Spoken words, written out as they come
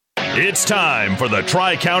It's time for the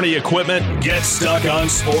Tri-County Equipment Get Stuck on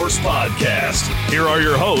Sports podcast. Here are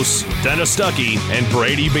your hosts, Dennis Stuckey and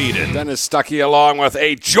Brady Beaton. Dennis Stuckey along with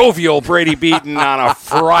a jovial Brady Beaton on a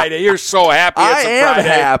Friday. You're so happy it's a Friday. I am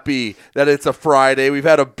happy that it's a Friday. We've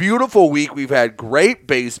had a beautiful week. We've had great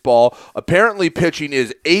baseball. Apparently pitching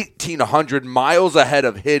is 1,800 miles ahead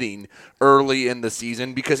of hitting early in the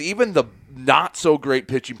season, because even the not so great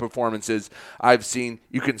pitching performances I've seen,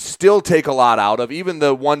 you can still take a lot out of. Even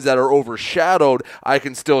the ones that are overshadowed, I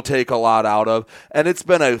can still take a lot out of. And it's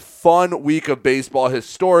been a fun week of baseball,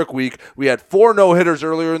 historic week. We had 4 no-hitters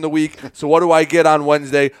earlier in the week. So what do I get on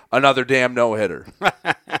Wednesday? Another damn no-hitter.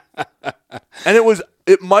 And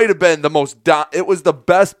it might have been it was the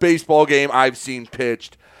best baseball game I've seen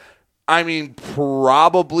pitched. I mean,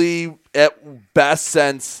 probably at best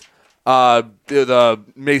since the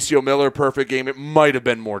Maceo Miller perfect game. It might have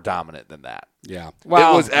been more dominant than that. Yeah.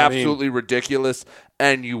 Well, it was absolutely ridiculous,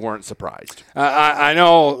 and you weren't surprised. I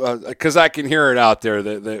know, because I can hear it out there.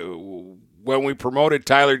 When we promoted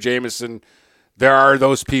Tyler Jamison, there are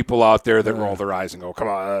those people out there that roll their eyes and go, come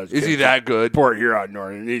on. Is he that good? Port Huron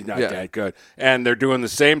Norton, he's not that good. And they're doing the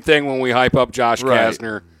same thing when we hype up Josh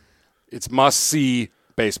Kasner. It's must-see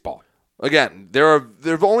baseball. Again, there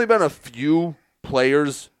have only been a few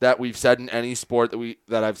players that we've said in any sport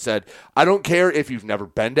that I've said, I don't care if you've never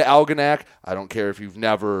been to Algonac. I don't care if you've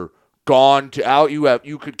never gone to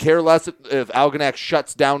you could care less if Algonac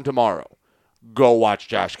shuts down tomorrow. Go watch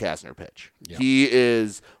Josh Kasner pitch. Yep. He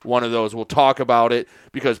is one of those. We'll talk about it,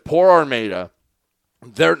 because poor Armada,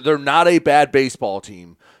 they're not a bad baseball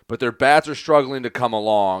team, but their bats are struggling to come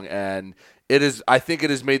along, and I think it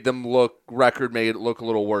has made them look a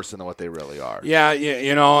little worse than what they really are. Yeah,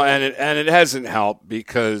 and it hasn't helped,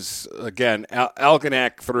 because again,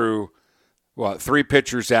 Algonac threw 3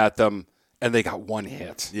 pitchers at them, and they got 1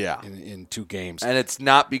 hit. In 2 games. And it's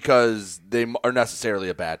not because they are necessarily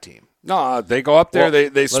a bad team. No, they go up there,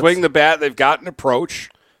 they swing the bat, they've got an approach.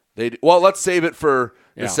 Let's save it for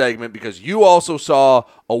the segment, because you also saw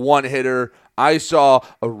a 1-hitter. I saw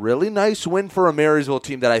a really nice win for a Marysville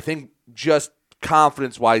team that I think just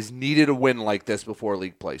confidence-wise needed a win like this before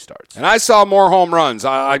league play starts. And I saw more home runs.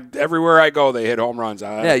 Everywhere I go, they hit home runs. You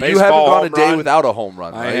haven't gone a day without a home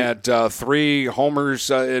run, right? I had 3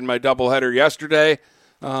 homers in my doubleheader yesterday.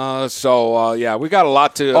 We got a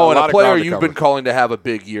lot to. And a player you've been calling to have a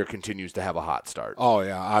big year continues to have a hot start. Oh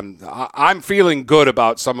yeah, I'm feeling good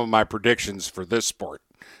about some of my predictions for this sport.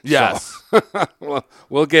 Yes, so,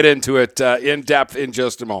 we'll get into it in depth in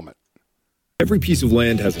just a moment. Every piece of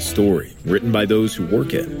land has a story, written by those who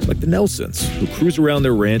work it, like the Nelsons, who cruise around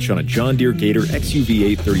their ranch on a John Deere Gator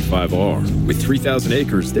XUV 835R. With 3,000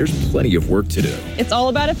 acres, there's plenty of work to do. It's all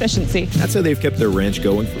about efficiency. That's how they've kept their ranch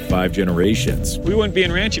going for 5 generations. We wouldn't be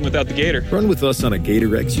in ranching without the Gator. Run with us on a Gator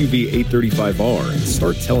XUV 835R and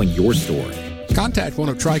start telling your story. Contact one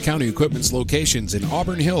of Tri-County Equipment's locations in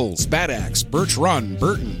Auburn Hills, Bad Axe, Birch Run,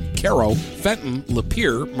 Burton, Caro, Fenton,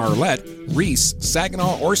 Lapeer, Marlette, Reese,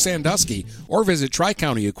 Saginaw, or Sandusky, or visit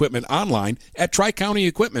Tri-County Equipment online at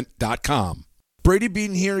tricountyequipment.com. Brady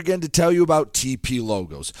Beaton here again to tell you about TP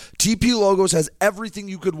Logos. TP Logos has everything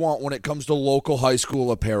you could want when it comes to local high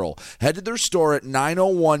school apparel. Head to their store at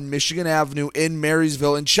 901 Michigan Avenue in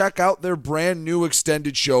Marysville and check out their brand new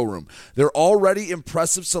extended showroom. Their already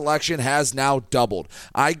impressive selection has now doubled.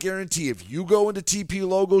 I guarantee if you go into TP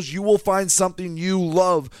Logos, you will find something you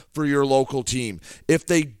love for your local team. If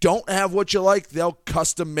they don't have what you like, they'll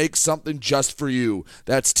custom make something just for you.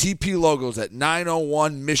 That's TP Logos at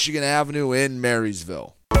 901 Michigan Avenue in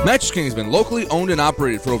Marysville. Mattress King has been locally owned and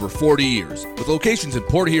operated for over 40 years. With locations in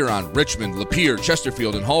Port Huron, Richmond, Lapeer,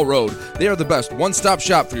 Chesterfield, and Hall Road, they are the best one-stop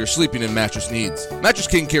shop for your sleeping and mattress needs. Mattress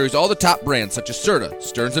King carries all the top brands such as Serta,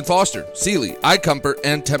 Stearns & Foster, Sealy, iComfort,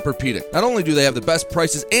 and Tempur-Pedic. Not only do they have the best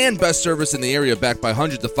prices and best service in the area backed by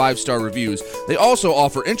hundreds of 5-star reviews, they also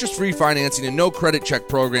offer interest-free financing and no credit check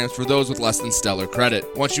programs for those with less than stellar credit.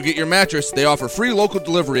 Once you get your mattress, they offer free local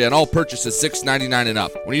delivery on all purchases $6.99 and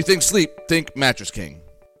up. When you think sleep, think Mattress King.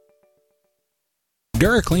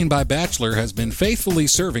 DuraClean by Bachelor has been faithfully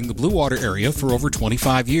serving the Blue Water area for over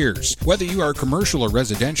 25 years. Whether you are commercial or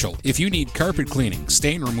residential, if you need carpet cleaning,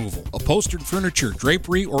 stain removal, upholstered furniture,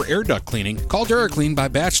 drapery, or air duct cleaning, call DuraClean by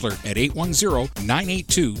Bachelor at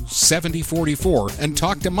 810-982-7044 and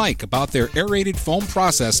talk to Mike about their aerated foam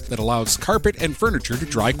process that allows carpet and furniture to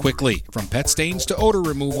dry quickly. From pet stains to odor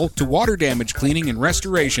removal to water damage cleaning and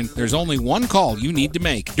restoration, there's only one call you need to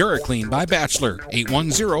make. DuraClean by Bachelor,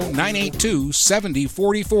 810-982-7044.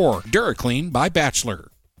 DuraClean by Bachelor.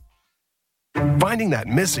 Finding that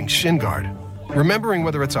missing shin guard. Remembering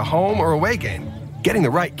whether it's a home or away game. getting the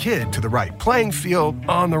right kid to the right playing field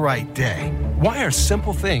on the right day. Why are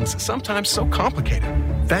simple things sometimes so complicated?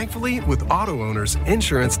 Thankfully, with auto owners,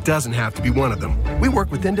 insurance doesn't have to be one of them. We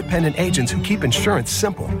work with independent agents who keep insurance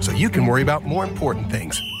simple so you can worry about more important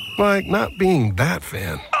things, like not being that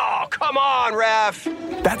fan. Oh, come on, ref!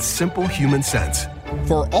 That's simple human sense.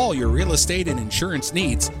 For all your real estate and insurance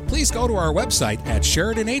needs, please go to our website at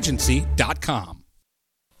SheridanAgency.com.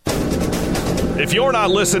 If you're not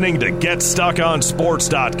listening to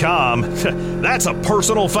GetStuckOnSports.com, that's a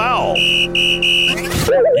personal foul.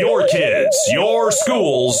 Your kids, your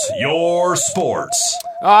schools, your sports.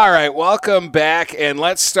 All right, welcome back, and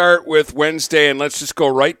let's start with Wednesday, and let's just go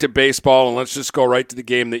right to baseball, and let's just go right to the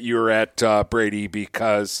game that you were at, Brady,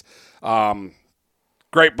 because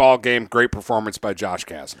great ball game, great performance by Josh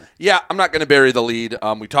Kasner. Yeah, I'm not going to bury the lead.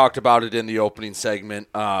 We talked about it in the opening segment.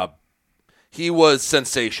 He was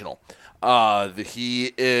sensational.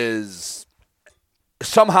 He is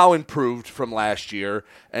somehow improved from last year,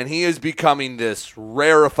 and he is becoming this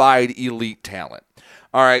rarefied elite talent.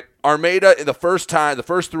 All right, Armada, in the first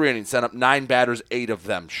 3 innings, sent up 9 batters, 8 of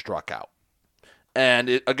them struck out.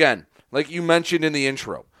 And, again, like you mentioned in the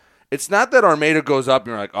intro, it's not that Armada goes up and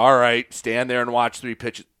you're like, all right, stand there and watch 3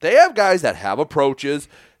 pitches. They have guys that have approaches.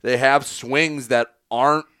 They have swings that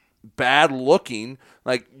aren't bad looking.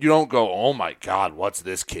 Like, you don't go, oh, my God, what's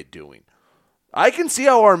this kid doing? I can see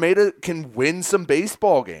how Armada can win some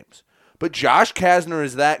baseball games. But Josh Kasner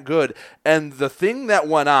is that good. And the thing that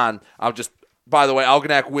went on, by the way,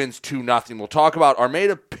 Algonac wins 2-0. We'll talk about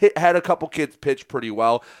Armada had a couple kids pitch pretty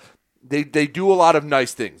well. They do a lot of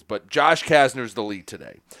nice things, but Josh Kasner's the lead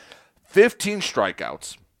today. 15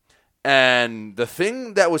 strikeouts. And the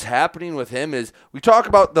thing that was happening with him is we talk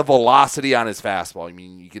about the velocity on his fastball. I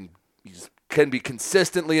mean, he can be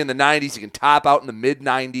consistently in the 90s. He can top out in the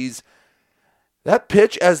mid-90s. That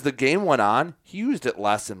pitch, as the game went on, he used it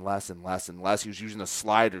less and less and less and less. He was using a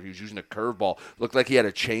slider. He was using a curveball. Looked like he had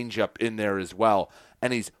a changeup in there as well.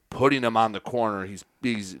 And he's putting them on the corner. He's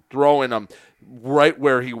throwing them right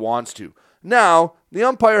where he wants to. Now, the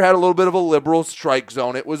umpire had a little bit of a liberal strike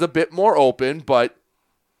zone. It was a bit more open, but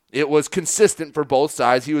it was consistent for both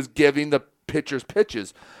sides. He was giving the pitchers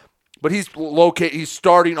pitches. But he's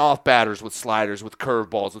starting off batters with sliders, with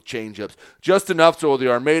curveballs, with changeups, just enough so the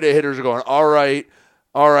Armada hitters are going, all right,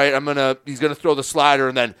 he's gonna throw the slider,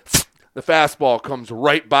 and then the fastball comes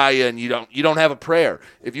right by you, and you don't have a prayer.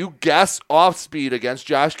 If you guess off speed against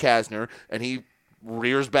Josh Kasner and he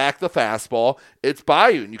rears back the fastball, it's by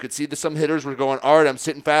you. And you could see that some hitters were going, all right, I'm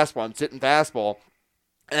sitting fastball,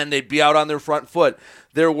 and they'd be out on their front foot.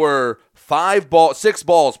 There were 6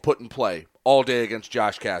 balls put in play all day against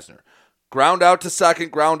Josh Kasner. Ground out to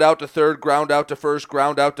second, ground out to third, ground out to first,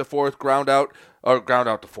 ground out to fourth, ground out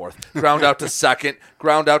to second,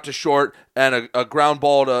 ground out to short, and a ground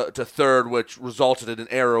ball to third, which resulted in an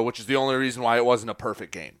error, which is the only reason why it wasn't a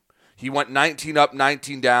perfect game. He went 19 up,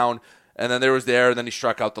 19 down, and then there was the error, and then he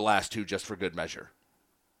struck out the last 2 just for good measure.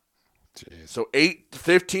 Jeez. So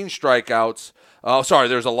 15 strikeouts.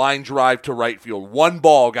 There's a line drive to right field. 1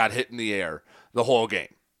 ball got hit in the air the whole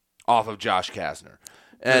game off of Josh Kasner.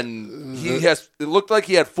 And it looked like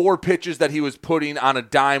he had 4 pitches that he was putting on a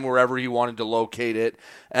dime wherever he wanted to locate it.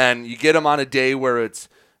 And you get him on a day where it's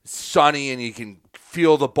sunny and you can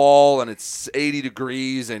feel the ball and it's 80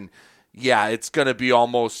 degrees. And, yeah, it's going to be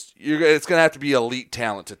it's going to have to be elite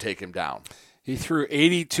talent to take him down. He threw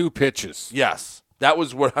 82 pitches. Yes, that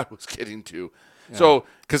was what I was getting to. Yeah. So,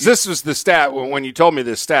 because this was the stat, when you told me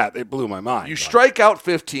this stat, it blew my mind. You strike out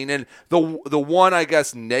 15, and the one, I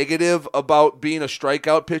guess, negative about being a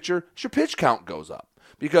strikeout pitcher is your pitch count goes up.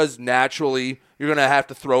 Because naturally, you're going to have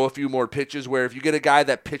to throw a few more pitches, where if you get a guy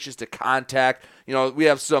that pitches to contact, we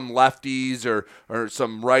have some lefties or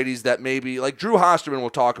some righties that maybe, like Drew Hosterman we'll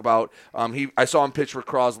talk about. I saw him pitch for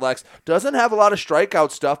Croslex. Doesn't have a lot of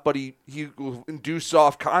strikeout stuff, but he will induce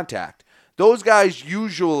soft contact. Those guys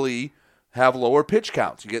usually have lower pitch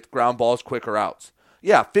counts. You get ground balls, quicker outs.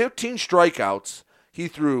 Yeah, 15 strikeouts. He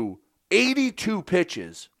threw 82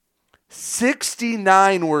 pitches.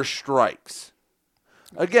 69 were strikes.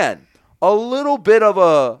 Again, a little bit of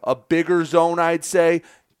a bigger zone, I'd say.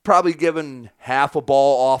 Probably given half a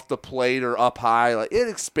ball off the plate or up high. Like, it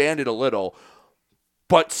expanded a little.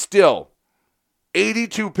 But still,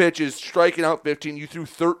 82 pitches, striking out 15. You threw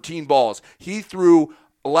 13 balls. He threw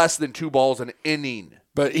less than 2 balls an inning.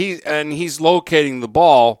 But he's locating the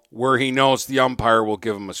ball where he knows the umpire will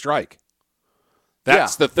give him a strike.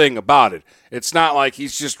 That's the thing about it. It's not like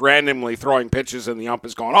he's just randomly throwing pitches and the ump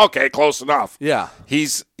is going, okay, close enough. Yeah.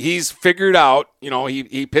 He's figured out,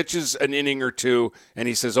 he pitches an inning or two and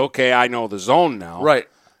he says, okay, I know the zone now. Right.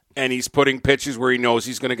 and he's putting pitches where he knows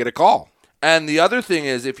he's going to get a call. And the other thing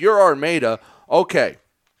is, if you're Armada, okay,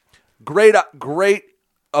 great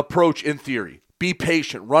approach in theory. Be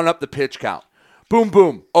patient. Run up the pitch count. Boom,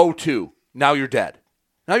 boom, 0-2. Now you're dead.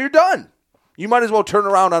 Now you're done. You might as well turn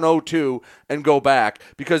around on 0-2 and go back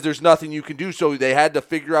because there's nothing you can do. So they had to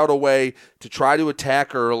figure out a way to try to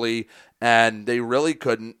attack early, and they really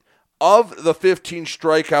couldn't. Of the 15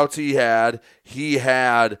 strikeouts he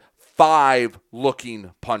had 5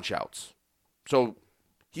 looking punch-outs. So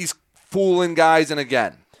he's fooling guys, and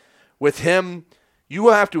again, with him, you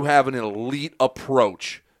have to have an elite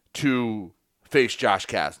approach to face Josh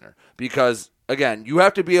Kasner because, again, you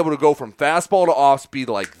have to be able to go from fastball to off-speed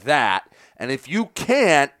like that, and if you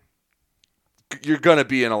can't, you're going to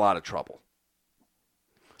be in a lot of trouble.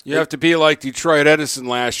 You have to be like Detroit Edison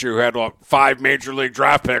last year, who had 5 major league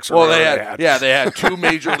draft picks. Well, they had 2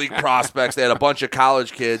 major league prospects. They had a bunch of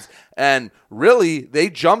college kids, and really, they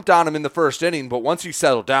jumped on him in the first inning. But once he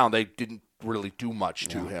settled down, they didn't really do much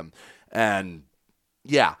to him. And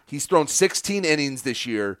yeah, he's thrown 16 innings this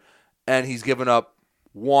year, and he's given up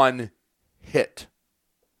 1 hit,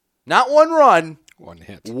 not 1 run, 1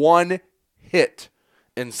 hit, 1 hit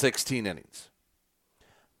in 16 innings.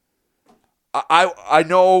 I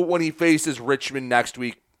know when he faces Richmond next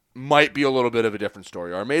week, might be a little bit of a different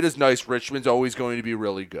story. Armada's nice. Richmond's always going to be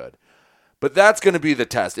really good. But that's going to be the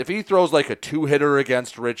test. If he throws like a 2-hitter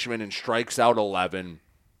against Richmond and strikes out 11,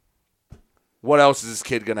 what else is this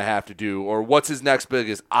kid going to have to do? Or what's his next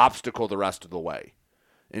biggest obstacle the rest of the way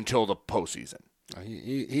until the postseason?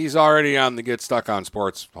 He's already on the Get Stuck on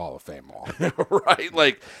Sports Hall of Fame wall. Right?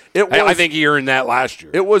 Like I think he earned that last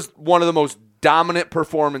year. It was one of the most dominant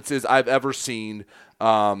performances I've ever seen.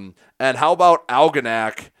 And how about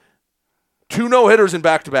Algonac? 2 no-hitters in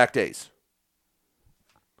back-to-back days.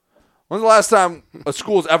 When's the last time a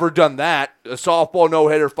school's ever done that? A softball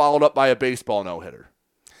no-hitter followed up by a baseball no-hitter.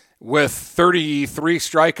 With 33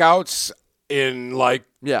 strikeouts in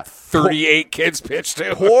 38 kids pitched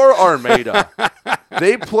to. Poor Armada.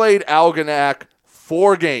 They played Algonac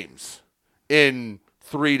 4 games in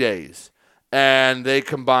 3 days. And they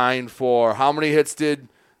combined for how many hits did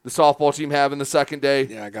the softball team have in the second day?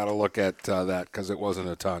 Yeah, I got to look at that because it wasn't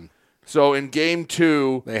a ton. So in game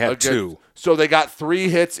 2, they had 2. So they got 3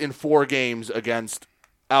 hits in 4 games against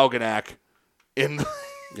Algonac in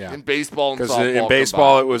baseball and softball. Because in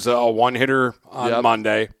baseball, it was a 1-hitter on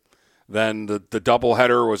Monday. Then the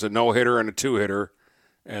doubleheader was a no-hitter and a 2-hitter.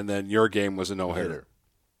 And then your game was a no-hitter.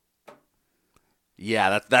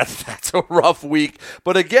 Yeah, that's a rough week.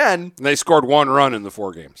 But again, and they scored 1 run in the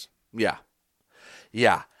 4 games. Yeah.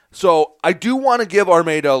 Yeah. So I do want to give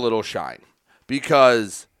Armada a little shine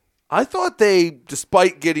because I thought they,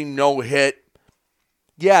 despite getting no hit,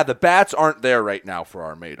 the bats aren't there right now for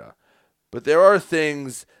Armada. But there are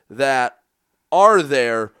things that are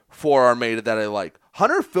there for Armada that I like.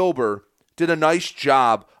 Hunter Filber did a nice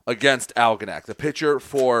job against Algonac, the pitcher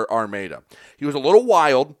for Armada. He was a little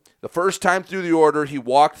wild. The first time through the order, he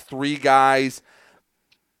walked 3 guys.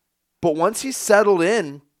 But once he settled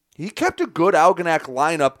in, he kept a good Algonac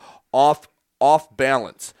lineup off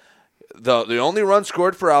balance. The only run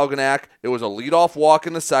scored for Algonac, it was a leadoff walk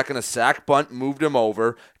in the second. A sac bunt moved him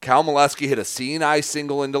over. Cal Molesky hit a C&I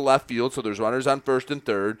single into left field, so there's runners on first and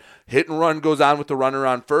third. Hit and run goes on with the runner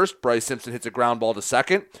on first. Bryce Simpson hits a ground ball to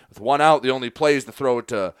second. With 1 out, the only play is to throw it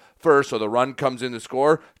to first, so the run comes in to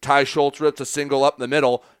score. Ty Schultz rips a single up the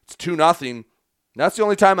middle. It's 2-0. That's the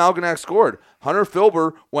only time Algonac scored. Hunter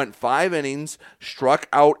Filber went 5 innings, struck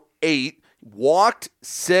out 8, walked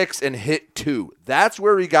 6, and hit 2. That's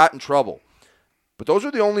where he got in trouble. But those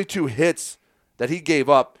are the only 2 hits that he gave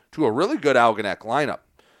up to a really good Algonac lineup.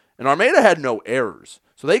 And Armada had no errors.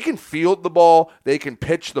 So they can field the ball, they can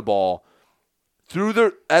pitch the ball.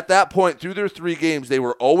 At that point, through their 3 games, they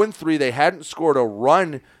were 0-3. They hadn't scored a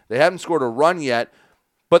run. They haven't scored a run yet,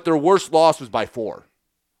 but their worst loss was by 4.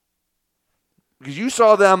 Because you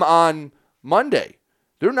saw them on Monday.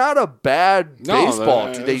 They're not a bad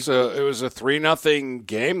baseball team. It was a 3-0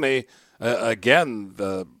 game. They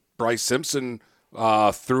the Bryce Simpson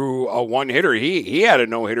threw a 1-hitter. He had a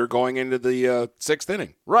no-hitter going into the 6th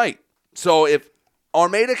inning. Right. So if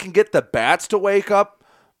Armada can get the bats to wake up,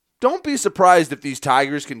 don't be surprised if these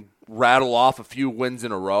Tigers can rattle off a few wins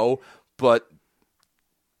in a row. But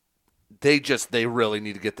they really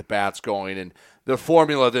need to get the bats going. And the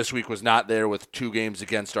formula this week was not there with 2 games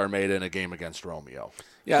against Armada and a game against Romeo.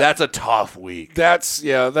 Yeah, that's a tough week. That's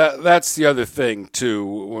the other thing too.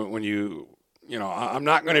 When I'm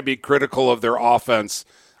not going to be critical of their offense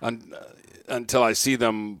until I see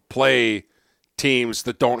them play teams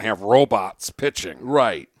that don't have robots pitching.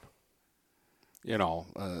 Right.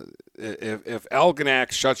 if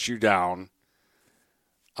Algonac shuts you down,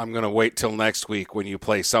 I'm going to wait till next week when you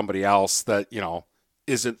play somebody else that,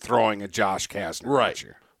 isn't throwing a Josh Kastner at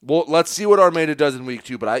you. Well, let's see what Armada does in week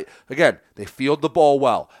 2. But they field the ball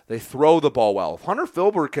well. They throw the ball well. If Hunter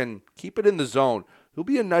Filbert can keep it in the zone, he'll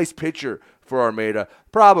be a nice pitcher for Armada.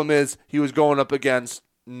 Problem is, he was going up against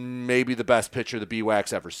maybe the best pitcher the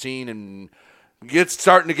BWAC's ever seen, and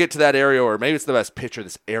starting to get to that area, or maybe it's the best pitcher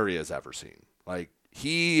this area has ever seen. Like,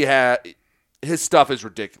 his stuff is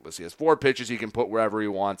ridiculous. He has 4 pitches he can put wherever he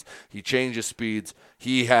wants. He changes speeds.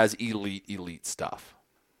 He has elite stuff.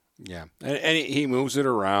 Yeah, and he moves it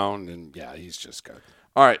around, and, he's just good.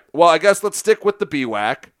 All right, well, I guess let's stick with the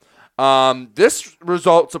BWAC. This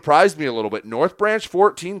result surprised me a little bit. North Branch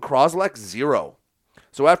 14, Croslex 0.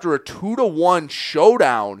 So after a 2-1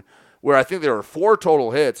 showdown where I think there were 4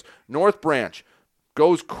 total hits, North Branch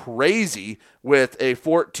goes crazy with a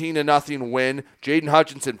 14-0 win. Jaden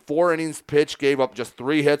Hutchinson, 4 innings pitched, gave up just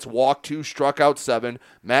 3 hits, walked 2, struck out 7.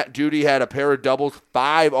 Matt Duty had a pair of doubles,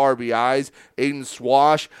 5 RBIs. Aiden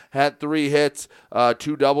Swash had 3 hits,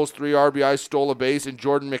 2 doubles, 3 RBIs, stole a base, and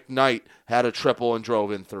Jordan McKnight had a triple and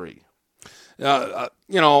drove in 3.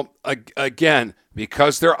 Again,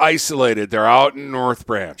 because they're isolated, they're out in North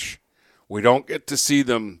Branch. We don't get to see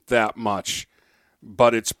them that much,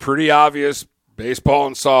 but it's pretty obvious, baseball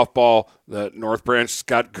and softball, that North Branch's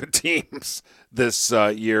got good teams this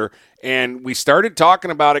year. And we started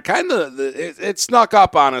talking about it, it snuck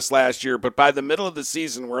up on us last year, but by the middle of the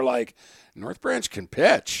season, we're like, North Branch can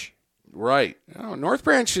pitch. Right. North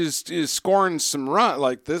Branch is scoring some runs.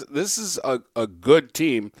 Like, this is a good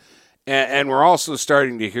team. And we're also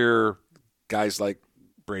starting to hear guys like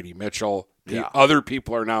Brady Mitchell. Other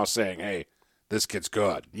people are now saying, hey, this kid's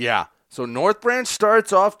good. Yeah. So North Branch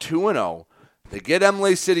starts off 2-0. They get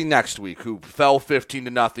Emily City next week, who fell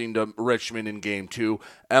 15-0 to Richmond in Game 2.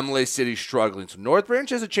 Emily City struggling. So North Branch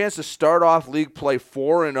has a chance to start off league play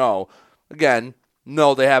 4-0. Again,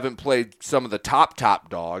 no, they haven't played some of the top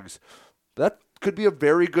dogs. That could be a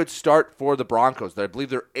very good start for the Broncos. I believe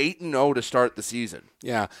they're 8-0 to start the season.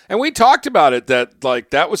 Yeah, and we talked about it,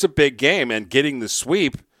 that was a big game, and getting the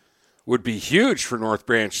sweep would be huge for North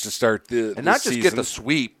Branch to start the And not just season. get the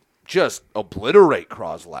sweep, just obliterate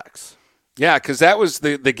Croslex. Yeah, because that was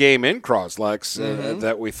the game in Croslex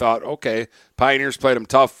that we thought, okay, Pioneers played them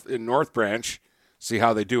tough in North Branch, see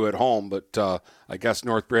how they do at home, but I guess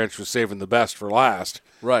North Branch was saving the best for last.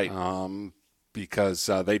 Right. Because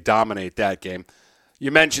they dominate that game. You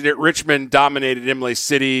mentioned it. Richmond dominated Imlay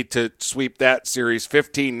City to sweep that series.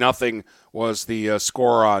 15-0 was the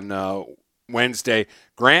score on Wednesday.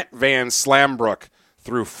 Grant Van Slambrook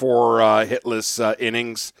threw 4 hitless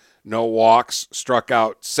innings, no walks, struck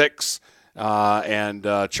out 6. And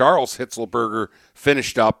Charles Hitzelberger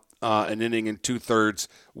finished up an inning and 2/3,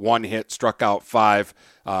 1 hit, struck out 5.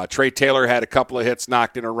 Trey Taylor had a couple of hits,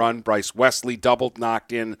 knocked in a run. Bryce Wesley doubled,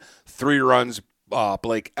 knocked in 3 runs.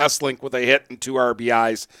 Blake Esslink with a hit and 2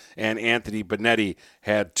 RBIs, and Anthony Benetti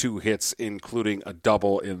had 2 hits, including a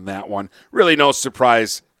double in that one. Really no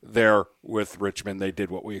surprise there with Richmond. They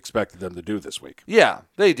did what we expected them to do this week. Yeah,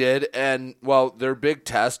 they did. And, well, their big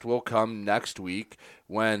test will come next week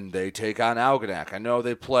when they take on Algonac. I know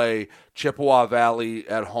they play Chippewa Valley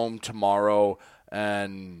at home tomorrow,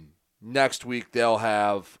 and next week they'll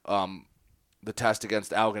have the test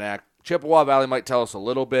against Algonac. Chippewa Valley might tell us a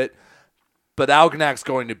little bit, but Algonac's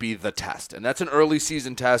going to be the test, and that's an early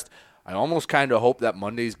season test. I almost kind of hope that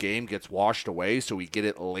Monday's game gets washed away so we get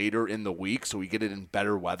it later in the week, so we get it in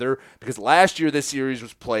better weather, because last year this series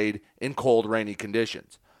was played in cold, rainy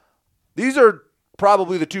conditions. These are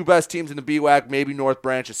probably the 2 best teams in the BWAC. Maybe North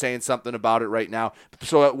Branch is saying something about it right now.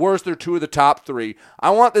 So at worst, they're 2 of the top 3. I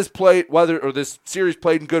want this this series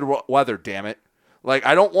played in good weather, damn it. Like,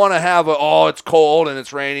 I don't want to have it's cold and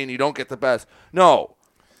it's raining and you don't get the best. No.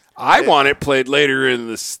 I want it played later in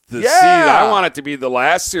the season. I want it to be the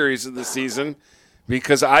last series of the season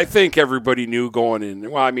because I think everybody knew going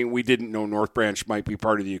in. Well, I mean, we didn't know North Branch might be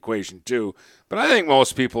part of the equation too, but I think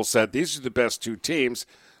most people said these are the best 2 teams.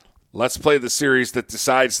 Let's play the series that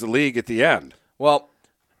decides the league at the end. Well,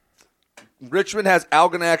 Richmond has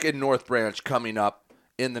Algonac and North Branch coming up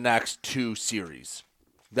in the next 2 series.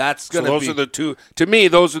 That's going to be. Those are the 2. To me,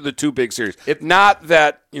 those are the 2 big series. If not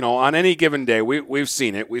that, on any given day, we've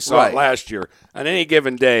seen it. We saw it last year. On any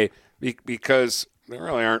given day, because there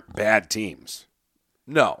really aren't bad teams.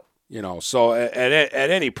 No. So at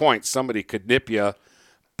any point, somebody could nip you.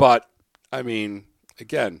 But, I mean,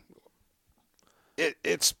 again,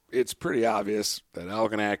 it's pretty obvious that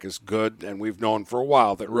Algonac is good, and we've known for a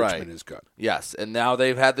while that Richmond is good. Yes, and now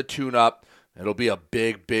they've had the tune-up. It'll be a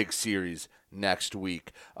big, big series. next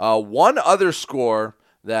week. One other score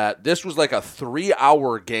that this was like a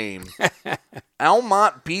 3-hour game.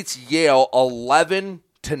 Almont beats Yale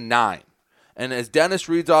 11-9. And as Dennis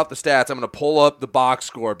reads off the stats, I'm going to pull up the box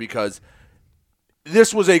score because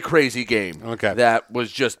this was a crazy game that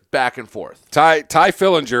was just back and forth. Ty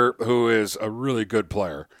Fillinger, who is a really good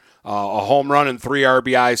player, a home run and 3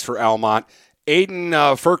 RBIs for Almont. Aiden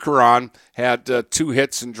Furcaron had 2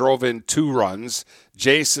 hits and drove in 2 runs.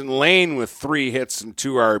 Jason Lane with 3 hits and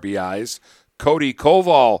 2 RBIs. Cody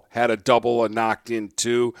Koval had a double and knocked in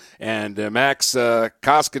 2. And Max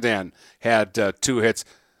Koskadan had 2 hits.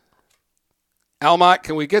 Almont,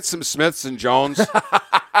 can we get some Smiths and Jones,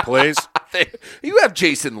 please? You have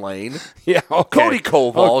Jason Lane. Yeah, okay. Cody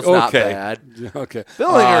Koval's not bad. Okay.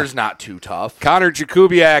 Fillinger's not too tough. Connor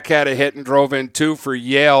Jakubiak had a hit and drove in 2 for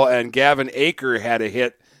Yale, and Gavin Aker had a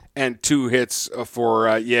hit and 2 hits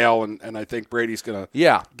for Yale, and I think Brady's going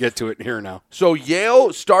to get to it here now. So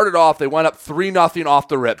Yale started off, they went up 3-0 off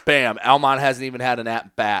the rip. Bam, Almont hasn't even had an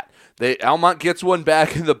at-bat. Almont gets one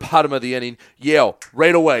back in the bottom of the inning. Yale,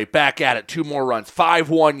 right away, back at it. 2 more runs.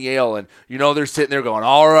 5-1 Yale, and they're sitting there going,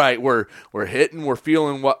 all right, we're hitting, we're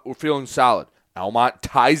feeling solid. Almont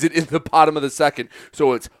ties it in the bottom of the second,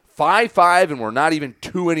 so it's 5-5, and we're not even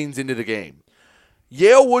 2 innings into the game.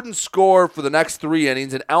 Yale wouldn't score for the next 3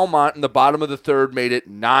 innings, and Almont in the bottom of the third made it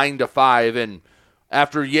 9-5, and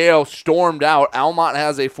after Yale stormed out, Almont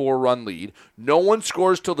has a 4-run lead. No one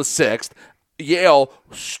scores till the 6th. Yale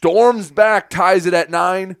storms back, ties it at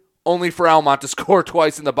 9, only for Almont to score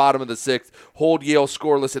twice in the bottom of the 6th, hold Yale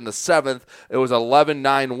scoreless in the 7th. It was an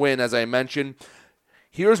 11-9 win, as I mentioned.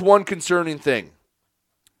 Here's one concerning thing.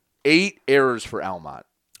 8 errors for Almont.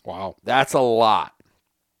 Wow. That's a lot.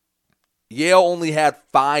 Yale only had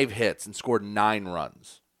 5 hits and scored 9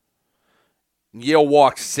 runs. Yale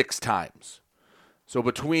walked 6 times. So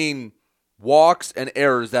between walks and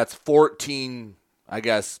errors, that's 14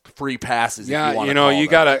 free passes. Yeah, you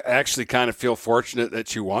got to actually kind of feel fortunate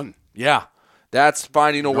that you won. Yeah, that's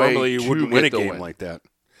finding a way. Normally you wouldn't win a game like that.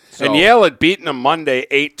 So, and Yale had beaten them Monday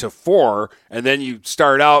 8-4, and then you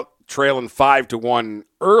start out trailing 5-1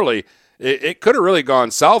 early. It could have really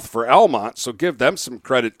gone south for Almont, so give them some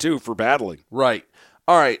credit, too, for battling. Right.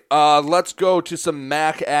 All right, let's go to some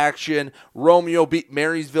MAC action. Romeo beat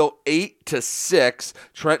Marysville 8-6.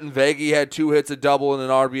 Trenton Veggie had 2 hits, a double, and an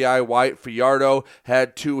RBI. Wyatt Fiardo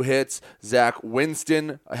had 2 hits. Zach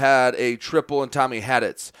Winston had a triple, and Tommy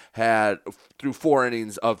Hadditz had through 4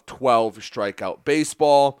 innings of 12 strikeout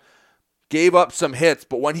baseball. Gave up some hits,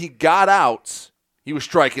 but when he got outs, he was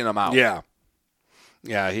striking them out. Yeah.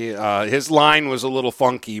 Yeah, his line was a little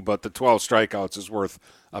funky, but the 12 strikeouts is worth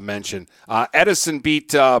a mention. Edison beat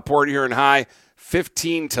Port Huron High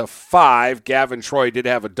 15-5. Gavin Troy did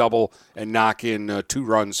have a double and knock in 2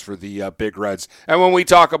 runs for the Big Reds. And when we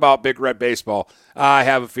talk about Big Red baseball, I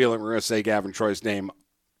have a feeling we're going to say Gavin Troy's name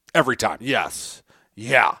every time. Yes.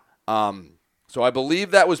 Yeah. So I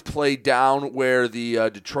believe that was played down where the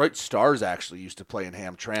Detroit Stars actually used to play in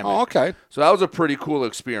Hamtramck. Oh, okay. So that was a pretty cool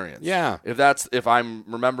experience. Yeah. If I'm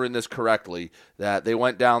remembering this correctly, that they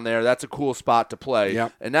went down there. That's a cool spot to play.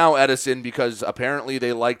 Yep. And now Edison, because apparently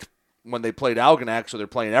they liked when they played Algonac, so they're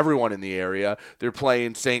playing everyone in the area. They're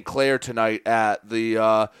playing St. Clair tonight at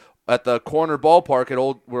the corner ballpark at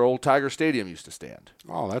where Old Tiger Stadium used to stand.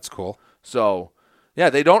 Oh, that's cool. So, yeah,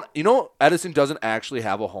 they don't. Edison doesn't actually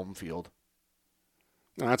have a home field.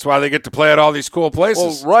 That's why they get to play at all these cool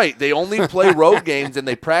places. Well, right. They only play road games, and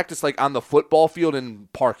they practice on the football field in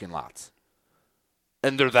parking lots.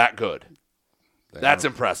 And they're that good. That's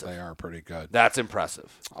impressive. They are pretty good. That's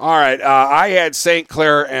impressive. All right. I had St.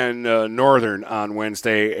 Clair and Northern on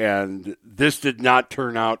Wednesday, and this did not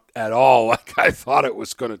turn out at all like I thought it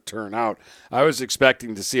was going to turn out. I was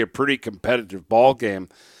expecting to see a pretty competitive ball game.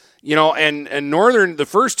 And Northern, the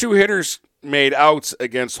first 2 hitters made outs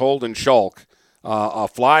against Holden Schulk. A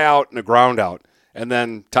fly out and a ground out. And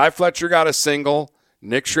then Ty Fletcher got a single.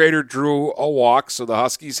 Nick Schrader drew a walk, so the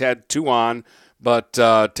Huskies had 2 on. But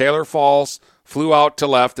Taylor Falls flew out to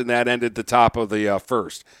left, and that ended the top of the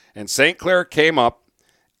first. And St. Clair came up,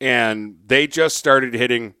 and they just started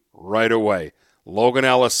hitting right away. Logan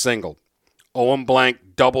Ellis singled. Owen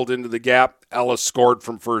Blank doubled into the gap. Ellis scored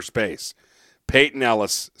from first base. Peyton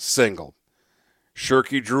Ellis singled.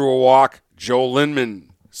 Shirky drew a walk. Joe Lindman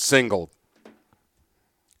singled.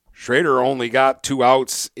 Schrader only got 2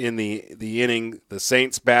 outs in the inning. The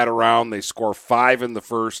Saints bat around. They score 5 in the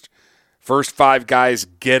first. First 5 guys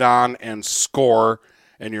get on and score,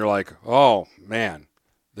 and you're like, oh, man,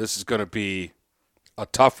 this is going to be a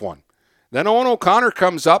tough one. Then Owen O'Connor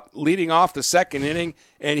comes up leading off the second inning,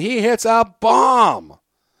 and he hits a bomb.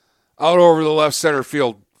 out over the left center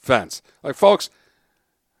field fence. Like, folks,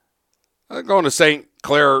 I'm going to St.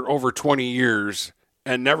 Clair over 20 years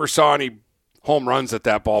and never saw any home runs at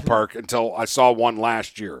that ballpark until I saw one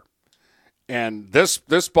last year. And this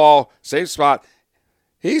ball, same spot,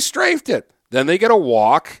 he strafed it. Then they get a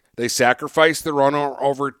walk. They sacrifice the runner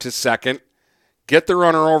over to second, get the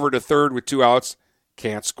runner over to third with 2 outs,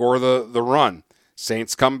 can't score the run.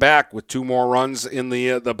 Saints come back with 2 more runs in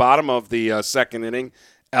the bottom of the second inning.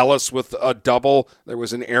 Ellis with a double. There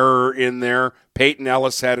was an error in there. Peyton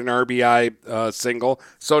Ellis had an RBI single.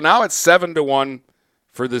 So now it's 7-1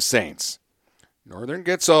 for the Saints. Northern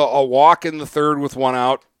gets a walk in the third with 1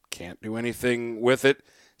 out. Can't do anything with it.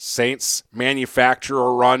 Saints manufacture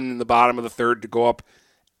a run in the bottom of the third to go up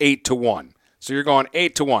 8-1. So you're going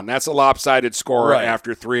 8-1. That's a lopsided score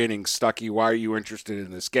after 3 innings. Stuckey, why are you interested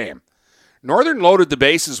in this game? Northern loaded the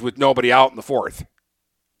bases with nobody out in the fourth.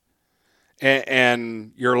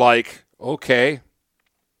 And you're like, okay,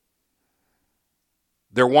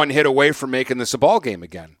 they're 1 hit away from making this a ball game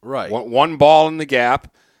again. Right. One ball in the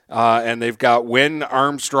gap, and they've got Wynn,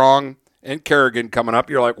 Armstrong, and Kerrigan coming up.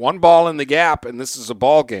 You're like, 1 ball in the gap, and this is a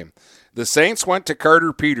ball game. The Saints went to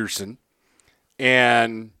Carter Peterson,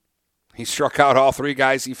 and he struck out all 3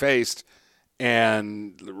 guys he faced.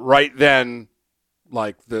 And right then,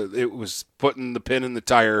 like, it was putting the pin in the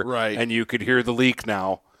tire, right, and you could hear the leak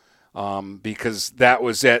now. Because that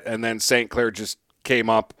was it, and then St. Clair just came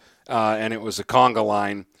up, and it was a conga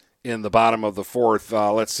line in the bottom of the fourth.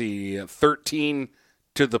 Let's see, 13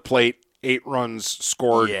 to the plate, 8 runs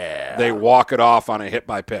scored. Yeah. They walk it off on a hit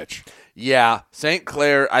by pitch. Yeah, St.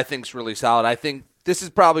 Clair I think is really solid. I think this is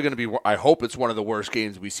probably going to be, I hope it's one of the worst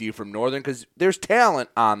games we see from Northern because there's talent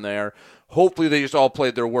on there. Hopefully they just all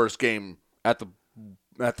played their worst game at the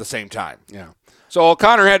same time. Yeah. So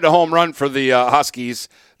O'Connor had the home run for the Huskies.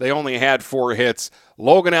 They only had 4 hits.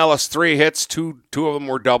 Logan Ellis, 3 hits, two of them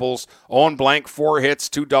were doubles. Owen Blank, 4 hits,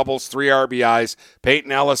 2 doubles, 3 RBIs.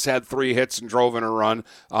 Peyton Ellis had 3 hits and drove in a run.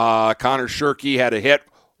 Connor Shirkey had a hit,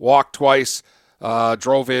 walked twice,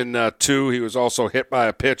 drove in 2. He was also hit by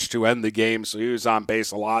a pitch to end the game, so he was on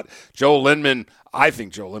base a lot. Joe Lindman, I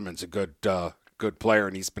think Joe Lindman's a good player,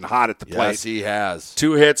 and he's been hot at the plate. Yes, he has.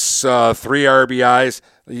 2 hits, 3 RBIs.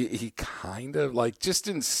 He kind of, like, just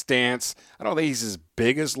in stance, I don't think he's as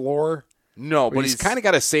big as Lohr. No, but he's kind of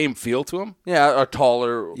got a same feel to him. Yeah, a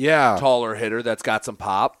taller hitter that's got some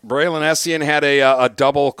pop. Braylon Essien had a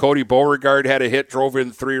double. Cody Beauregard had a hit, drove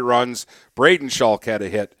in 3 runs. Braden Schulk had a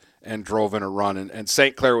hit and drove in a run. And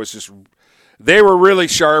St. Clair was just, they were really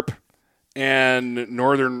sharp, and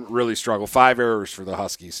Northern really struggled. 5 errors for the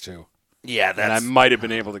Huskies, too. Yeah, and I might have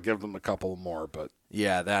been able to give them a couple more, but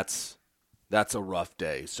yeah, that's a rough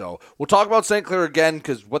day. So we'll talk about St. Clair again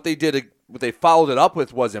because what they followed it up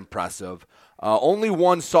with was impressive. Only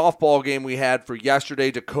one softball game we had for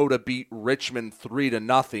yesterday. Dakota beat Richmond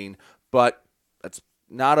 3-0, but that's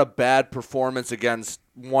not a bad performance against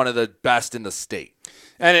one of the best in the state.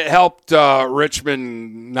 And it helped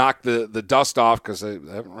Richmond knock the dust off because they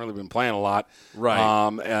haven't really been playing a lot. Right.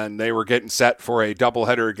 And they were getting set for a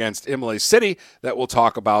doubleheader against Imlay City that we'll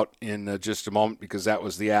talk about in just a moment because that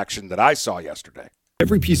was the action that I saw yesterday.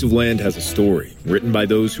 Every piece of land has a story written by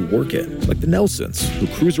those who work it, like the Nelsons, who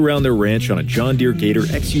cruise around their ranch on a John Deere Gator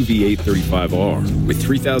XUV 835R. With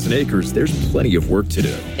 3,000 acres, there's plenty of work to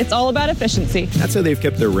do. It's all about efficiency. That's how they've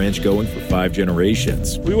kept their ranch going for 5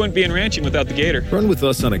 generations. We wouldn't be in ranching without the Gator. Run with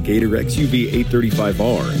us on a Gator XUV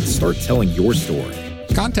 835R and start telling your story.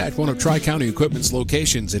 Contact one of Tri-County Equipment's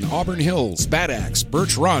locations in Auburn Hills, Bad Axe,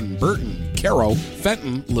 Birch Run, Burton, Caro,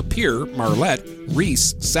 Fenton, Lapeer, Marlette,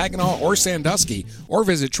 Reese, Saginaw, or Sandusky, or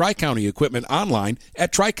visit Tri-County Equipment online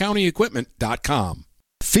at tricountyequipment.com.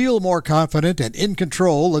 Feel more confident and in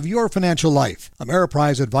control of your financial life.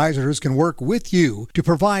 Ameriprise advisors can work with you to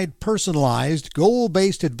provide personalized,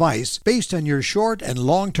 goal-based advice based on your short and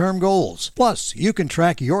long-term goals. Plus, you can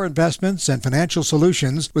track your investments and financial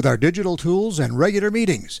solutions with our digital tools and regular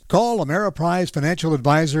meetings. Call Ameriprise Financial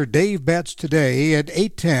Advisor Dave Betts today at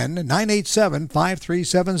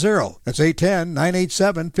 810-987-5370. That's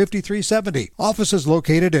 810-987-5370. Office is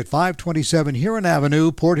located at 527 Huron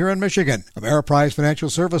Avenue, Port Huron, Michigan. Ameriprise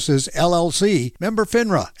Financial Services, LLC, member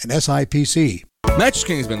FINRA and SIPC. Mattress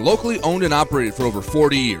King has been locally owned and operated for over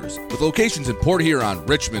 40 years. With locations in Port Huron,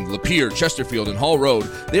 Richmond, Lapeer, Chesterfield, and Hall Road,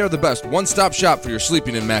 they are the best one-stop shop for your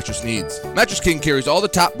sleeping and mattress needs. Mattress King carries all the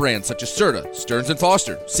top brands such as Serta, Stearns &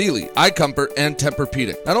 Foster, Sealy, iComfort, and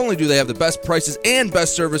Tempur-Pedic. Not only do they have the best prices and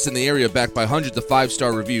best service in the area backed by hundreds of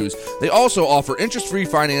 5-star reviews, they also offer interest-free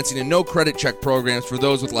financing and no credit check programs for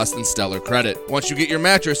those with less than stellar credit. Once you get your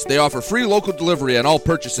mattress, they offer free local delivery on all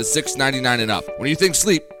purchases $6.99 and up. When you think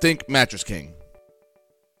sleep, think Mattress King.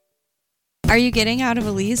 Are you getting out of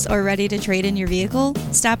a lease or ready to trade in your vehicle?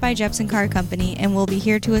 Stop by Jepson Car Company and we'll be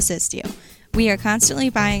here to assist you. We are constantly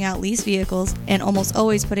buying out leased vehicles and almost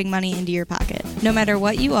always putting money into your pocket. No matter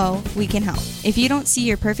what you owe, we can help. If you don't see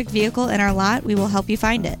your perfect vehicle in our lot, we will help you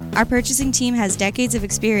find it. Our purchasing team has decades of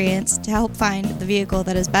experience to help find the vehicle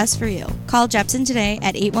that is best for you. Call Jepson today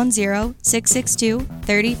at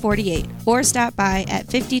 810-662-3048 or stop by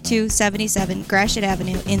at 5277 Gratiot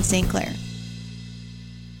Avenue in St. Clair.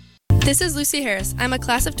 This is Lucy Harris. I'm a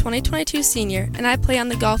class of 2022 senior, and I play on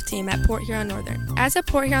the golf team at Port Huron Northern. As a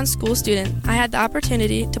Port Huron school student, I had the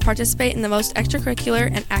opportunity to participate in the most extracurricular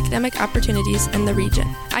and academic opportunities in the region.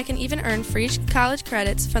 I can even earn free college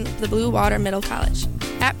credits from the Blue Water Middle College.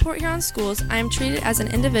 At Port Huron schools, I am treated as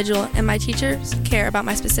an individual and my teachers care about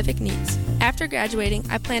my specific needs. After graduating,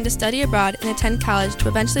 I plan to study abroad and attend college to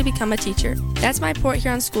eventually become a teacher. That's my Port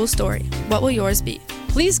Huron school story. What will yours be?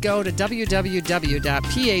 Please go to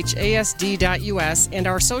www.phasd.us and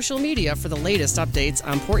our social media for the latest updates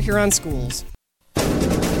on Port Huron schools.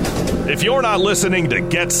 If you're not listening to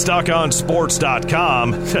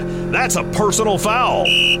GetStuckOnSports.com, that's a personal foul.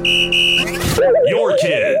 Your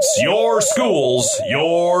kids, your schools,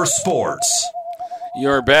 your sports.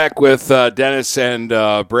 You're back with Dennis and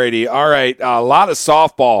Brady. All right, a lot of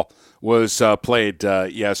softball was played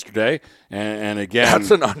yesterday. And again, that's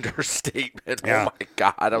an understatement. Yeah. Oh, my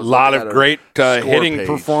God. A lot of great hitting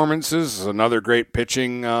performances, another great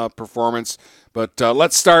pitching performance. But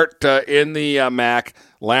let's start in the MAC.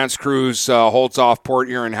 Lance Cruz holds off Port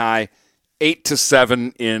Huron High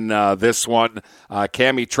 8-7 in this one.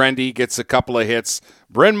 Cammie Trendy gets a couple of hits.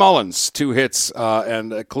 Bryn Mullins, 2 hits,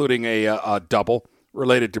 and including a double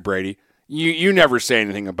related to Brady. You never say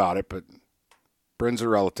anything about it, but Bryn's a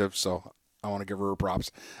relative, so I want to give her her props.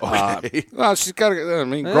 Okay. Well, she's got.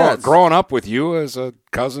 Growing up with you as a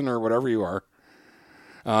cousin or whatever you are.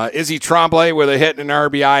 Izzy Tremblay with a hit and an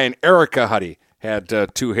RBI, and Erica Huddy had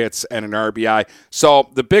 2 hits and an RBI. So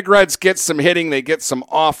the Big Reds get some hitting, they get some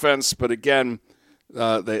offense, but again,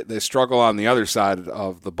 they struggle on the other side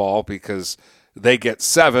of the ball because they get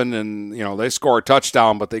 7, and they score a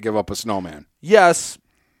touchdown, but they give up a snowman. Yes,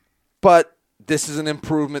 but this is an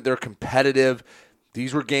improvement. They're competitive.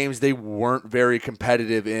 These were games they weren't very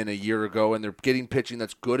competitive in a year ago, and they're getting pitching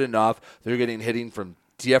that's good enough. They're getting hitting from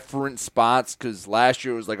different spots because last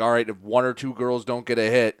year it was like, all right, if 1 or 2 girls don't get a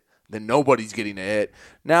hit, then nobody's getting a hit.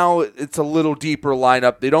 Now it's a little deeper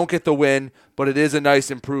lineup. They don't get the win, but it is a nice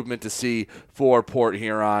improvement to see for Port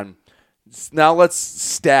Huron. Now let's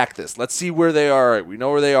stack this. Let's see where they are. We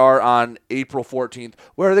know where they are on April 14th.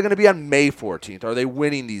 Where are they going to be on May 14th? Are they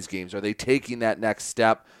winning these games? Are they taking that next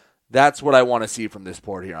step? That's what I want to see from this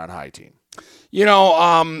Port Huron High team.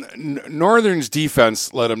 Northern's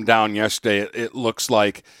defense let them down yesterday, it looks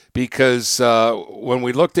like, because when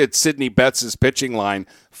we looked at Sydney Betts' pitching line,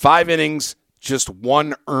 5 innings, just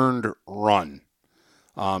 1 earned run.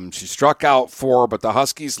 She struck out 4, but the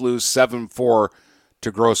Huskies lose 7-4 to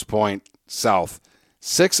Grosse Pointe South.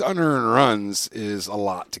 6 unearned runs is a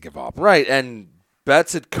lot to give up. Right, and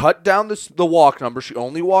Betts had cut down the walk number. She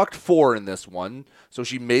only walked 4 in this one, so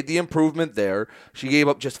she made the improvement there. She gave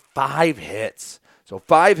up just 5 hits. So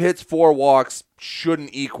 5 hits, 4 walks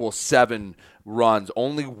shouldn't equal 7 runs.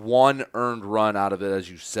 Only 1 earned run out of it, as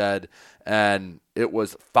you said, and it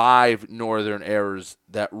was 5 Northern errors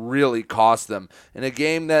that really cost them in a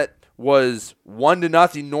game that was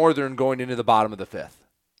 1-0 Northern going into the bottom of the 5th.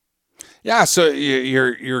 Yeah, so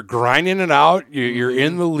you're grinding it out. You're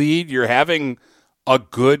in the lead. You're having a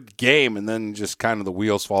good game, and then just kind of the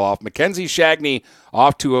wheels fall off. Mackenzie Shagney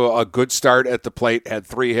off to a good start at the plate, had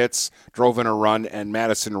 3 hits, drove in a run, and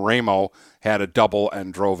Madison Ramo had a double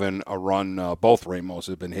and drove in a run. Both Ramos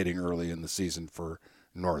have been hitting early in the season for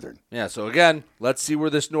Northern. Yeah, so again, let's see where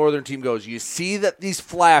this Northern team goes. You see that these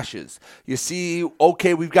flashes. You see,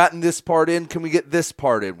 okay, we've gotten this part in. Can we get this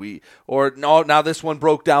part in? Now this one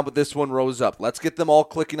broke down, but this one rose up. Let's get them all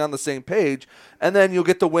clicking on the same page, and then you'll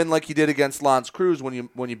get the win like you did against Lance Cruz when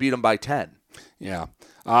you beat them by 10. Yeah.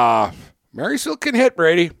 Marysville can hit,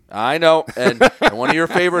 Brady. I know, and one of your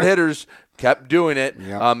favorite hitters Kept doing it.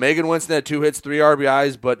 Yep. Megan Winston had 2 hits, 3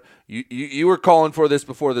 RBIs, but you were calling for this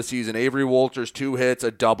before the season. Avery Walters, 2 hits, a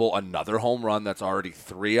double, another home run. That's already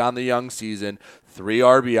 3 on the young season, 3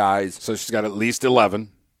 RBIs. So she's got at least 11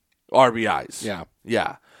 RBIs.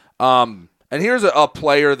 Yeah. And here's a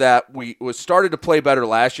player that was started to play better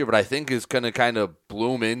last year, but I think is going to kind of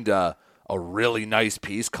bloom into a really nice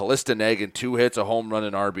piece. Callista Nagan, 2 hits, a home run,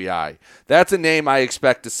 and RBI. That's a name I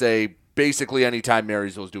expect to say basically anytime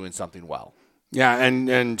Marysville's doing something well. Yeah,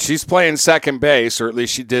 and she's playing second base, or at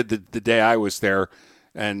least she did the day I was there.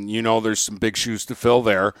 And, there's some big shoes to fill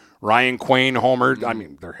there. Ryan Quain homered. I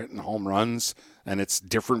mean, they're hitting home runs, and it's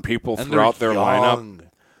different people throughout their lineup.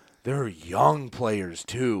 They're young players,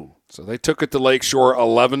 too. So they took it to Lakeshore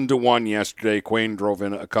 11-1 yesterday. Quain drove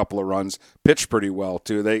in a couple of runs, pitched pretty well,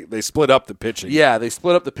 too. They split up the pitching. Yeah, they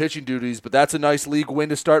split up the pitching duties, but that's a nice league win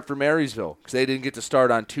to start for Marysville because they didn't get to start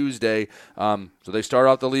on Tuesday. So they start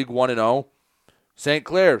off the league 1-0. St.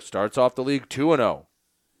 Clair starts off the league 2-0.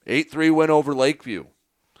 8-3 win over Lakeview.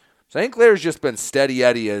 St. Clair's just been steady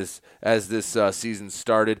Eddie as this season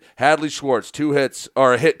started. Hadley Schwartz, 2 hits,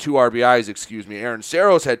 or a hit, 2 RBIs, excuse me. Aaron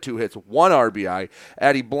Saros had 2 hits, 1 RBI.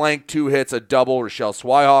 Addie Blank, 2 hits, a double. Rochelle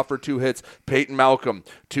Sweihofer, 2 hits. Peyton Malcolm,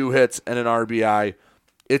 2 hits and an RBI.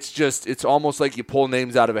 It's almost like you pull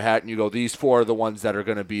names out of a hat and you go, these 4 are the ones that are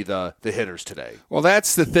going to be the hitters today. Well,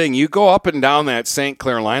 that's the thing. You go up and down that St.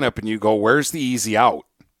 Clair lineup and you go, where's the easy out?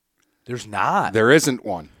 There's not. There isn't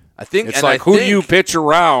one. I think it's like, who do you pitch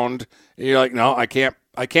around? You're like, no, I can't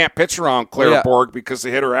pitch around Claire Borg because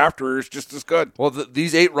the hitter after her is just as good. Well,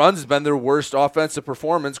 these 8 runs has been their worst offensive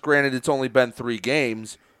performance. Granted, it's only been 3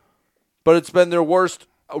 games, but it's been their worst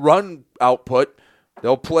run output.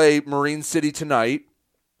 They'll play Marine City tonight,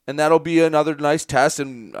 and that'll be another nice test,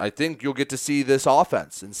 and I think you'll get to see this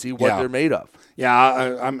offense and see what they're made of.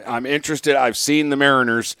 Yeah, I'm interested. I've seen the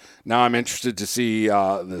Mariners. Now I'm interested to see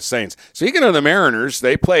the Saints. Speaking of the Mariners,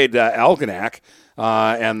 they played Algonac,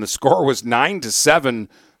 and the score was 9-7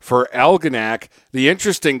 for Algonac. The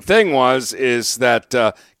interesting thing is that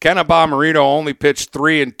Kenna Bomarito only pitched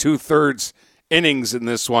 3 2/3 innings in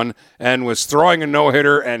this one and was throwing a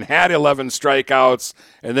no-hitter and had 11 strikeouts,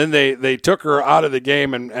 and then they took her out of the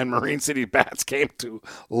game, and Marine City bats came to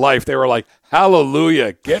life. They were like,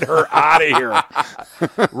 hallelujah, get her out of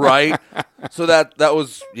here. Right? So that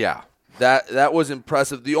was, that was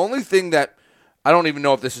impressive. The only thing that, I don't even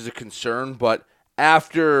know if this is a concern, but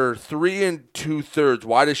after 3 2/3,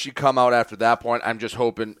 why does she come out after that point? I'm just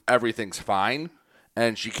hoping everything's fine.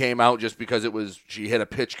 And she came out just because she hit a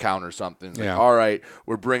pitch count or something. Like, all right,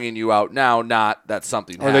 we're bringing you out now, not that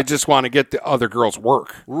something happened. Or they just want to get the other girls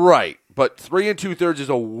work. Right. But 3 2/3 is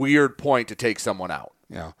a weird point to take someone out.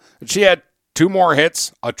 Yeah. She had 2 more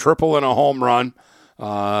hits, a triple and a home run.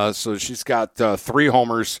 So she's got 3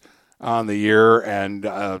 homers on the year, and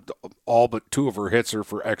all but 2 of her hits are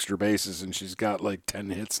for extra bases, and she's got like 10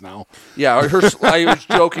 hits now. Yeah, I was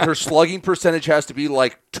joking. Her slugging percentage has to be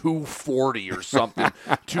like 240 or something,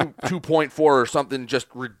 2.4 or something, just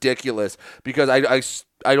ridiculous. Because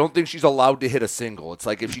I don't think she's allowed to hit a single. It's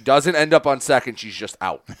like if she doesn't end up on second, she's just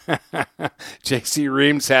out. J.C.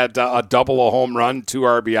 Reams had a double, a home run, 2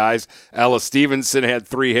 RBIs. Ella Stevenson had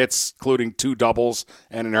 3 hits, including 2 doubles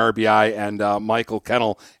and an RBI. And Michael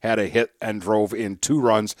Kennel had a hit and drove in 2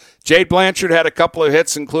 runs. Jade Blanchard had a couple of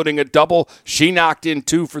hits, including a double. She knocked in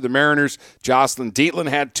 2 for the Mariners. Jocelyn Dietland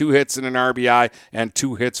had 2 hits and an RBI, and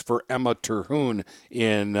 2 hits for Emma Terhune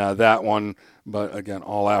in that one. But again,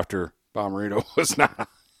 all after Bomarito was not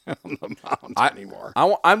on the mound anymore.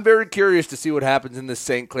 I'm very curious to see what happens in this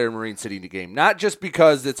St. Clair Marine City game. Not just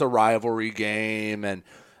because it's a rivalry game and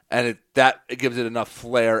it gives it enough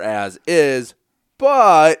flair as is,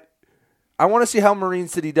 but I want to see how Marine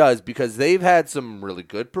City does because they've had some really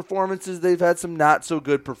good performances. They've had some not so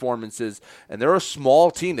good performances, and they're a small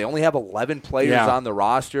team. They only have 11 players on the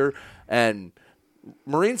roster, and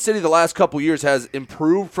Marine City the last couple years has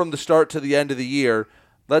improved from the start to the end of the year.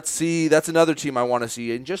 Let's see. That's another team I want to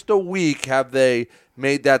see. In just a week, have they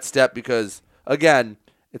made that step? Because, again,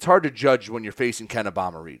 it's hard to judge when you're facing Kenna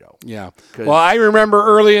Bomarito. Yeah. Well, I remember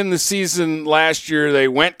early in the season last year, they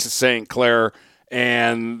went to St. Clair,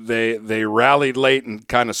 and they rallied late and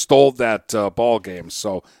kind of stole that ball game.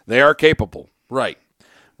 So they are capable. Right.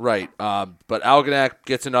 But Algonac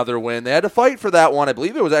gets another win. They had to fight for that one. I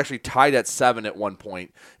believe it was actually tied at 7 at one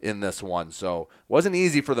point in this one. So it wasn't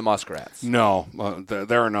easy for the Muskrats. No,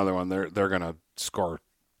 they're another one. They're going to score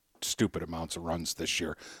stupid amounts of runs this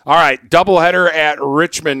year. All right, doubleheader at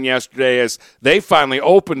Richmond yesterday as they finally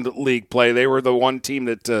opened league play. They were the one team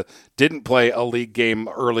that didn't play a league game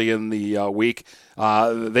early in the week.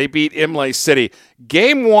 They beat Imlay City.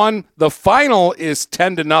 Game 1, the final is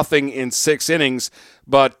 10-0 in 6 innings,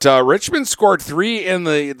 but Richmond scored 3 in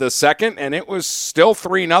the second, and it was still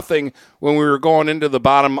 3-0 when we were going into the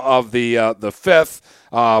bottom of the fifth.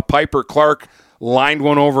 Piper Clark lined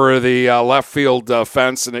one over the left field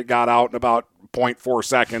fence, and it got out in about 0.4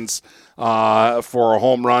 seconds for a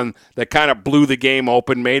home run that kind of blew the game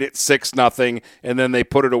open, made it 6-0, and then they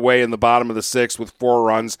put it away in the bottom of the sixth with 4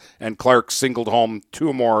 runs, and Clark singled home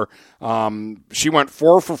 2 more. She went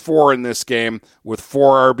 4 for 4 in this game with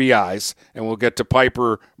 4 RBIs, and we'll get to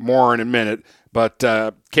Piper more in a minute. But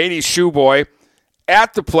Katie Shoeboy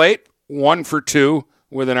at the plate, 1 for 2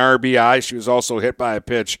 with an RBI. She was also hit by a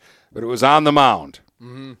pitch, but it was on the mound.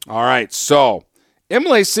 Mm-hmm. All right, so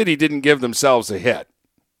Imlay City didn't give themselves a hit.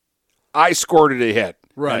 I scored it a hit.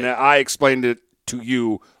 Right. And I explained it to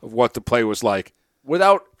you of what the play was like.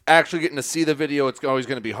 Without actually getting to see the video, it's always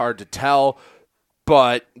going to be hard to tell.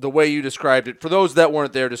 But the way you described it, for those that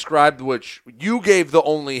weren't there, described which you gave the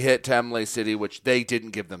only hit to Imlay City, which they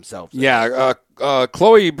didn't give themselves. Yeah,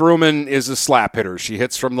 Chloe Bruman is a slap hitter. She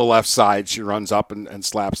hits from the left side. She runs up and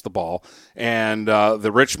slaps the ball. And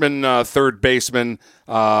the Richmond third baseman,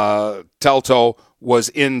 Telto, was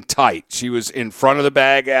in tight. She was in front of the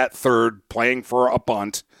bag at third, playing for a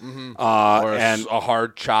bunt. Mm-hmm. Or a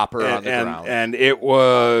hard chopper on the ground. And it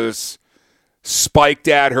was spiked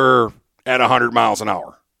at her at 100 miles an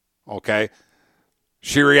hour, okay?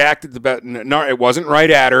 She reacted no, it wasn't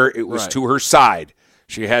right at her. It was to her side.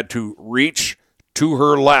 She had to reach to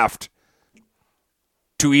her left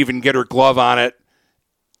to even get her glove on it,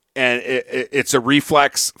 and it's a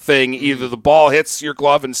reflex thing. Either the ball hits your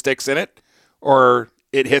glove and sticks in it, or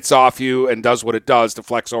it hits off you and does what it does to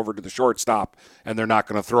flex over to the shortstop, and they're not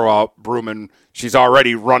going to throw out Bruman. She's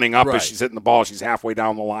already running up as she's hitting the ball. She's halfway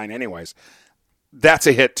down the line anyways. That's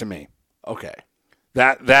a hit to me. Okay.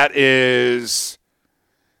 That is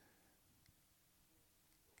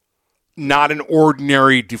not an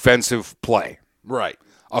ordinary defensive play. Right.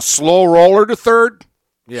 A slow roller to third?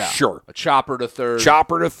 Yeah. Sure. A chopper to third?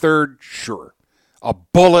 Chopper to third? Sure. A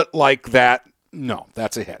bullet like that? No,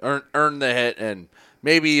 that's a hit. Earn the hit, and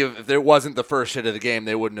maybe if there wasn't the first hit of the game,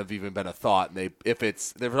 they wouldn't have even been a thought. And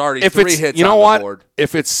there's already 3 hits you know on what? the board.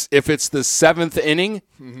 If it's the 7th inning,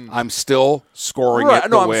 I'm still scoring it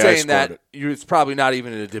the way I scored it. It's probably not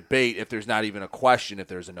even a debate if there's not even a question if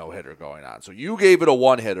there's a no-hitter going on. So you gave it a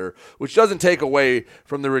 1-hitter, which doesn't take away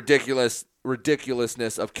from the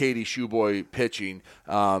ridiculousness of Katie Shoeboy pitching.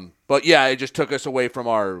 But, yeah, it just took us away from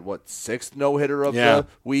our, 6th no-hitter of the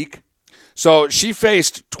week? So she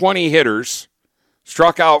faced 20 hitters,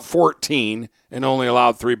 struck out 14, and only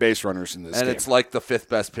allowed 3 base runners in this game. And it's like the 5th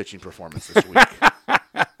best pitching performance this week.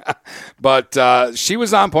 But she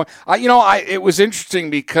was on point. It was interesting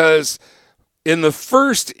because in the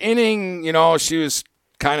first inning, she was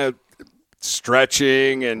kind of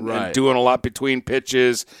stretching and doing a lot between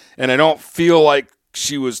pitches, and I don't feel like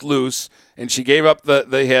she was loose, and she gave up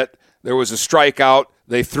the hit. There was a strikeout.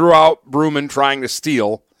 They threw out Bruman trying to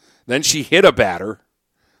steal. Then she hit a batter,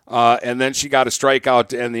 and then she got a strikeout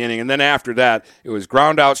to end the inning. And then after that, it was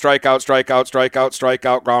ground out, strikeout, strikeout, strikeout,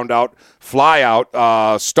 strikeout, ground out, fly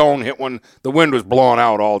out. Stone hit one. The wind was blowing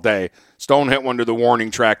out all day. Stone hit one to the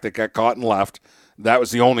warning track that got caught and left. That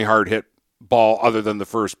was the only hard hit ball other than the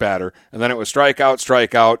first batter. And then it was strikeout,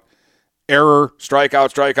 strikeout, error,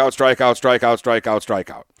 strikeout, strikeout, strikeout, strikeout, strikeout,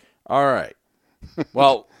 strikeout. All right.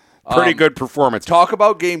 Well, pretty good performance. Talk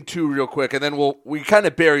about game 2 real quick, and then we kind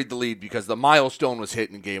of buried the lead because the Milestone was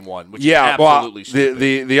hit in game 1, which is absolutely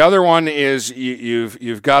stupid. The other one is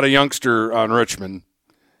you've got a youngster on Richmond,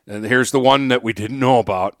 and here's the one that we didn't know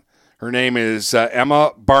about. Her name is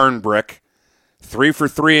Emma Barnbrick. 3 for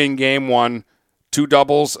 3 in game 1, 2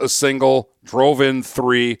 doubles, a single, drove in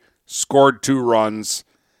 3, scored 2 runs,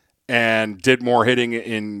 and did more hitting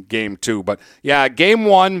in game 2. But yeah, game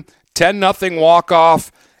 1, 10-0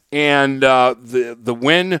 walk-off. And the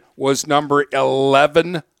win was number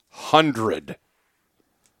 1,100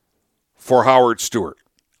 for Howard Stewart.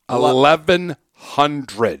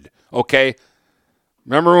 1,100. Okay.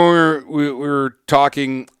 Remember when we were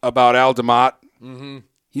talking about Al DeMott? Mm-hmm.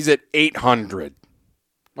 He's at 800.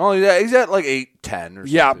 Oh yeah, he's at like 810 or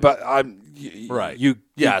something. Yeah, but right.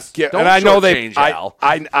 Yes. Don't and I know they. Al.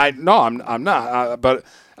 No, I'm not. But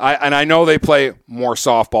I know they play more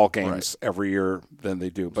softball games every year than they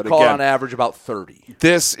do. But call again, on average about 30.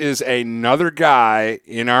 This is another guy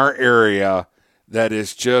in our area that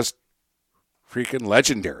is just freaking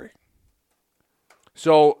legendary.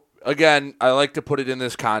 So, again, I like to put it in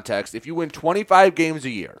this context. If you win 25 games a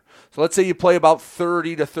year, so let's say you play about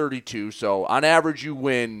 30 to 32, so on average you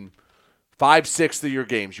win 5/6 of your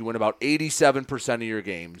games. You win about 87% of your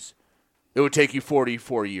games. It would take you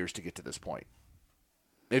 44 years to get to this point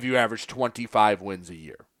if you average 25 wins a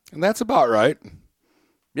year. And that's about right.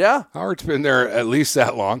 Yeah. Howard's been there at least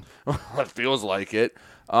that long. It feels like it.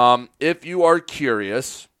 If you are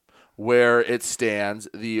curious where it stands,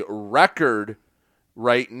 the record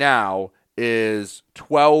right now is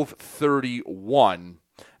 1231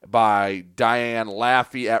 by Diane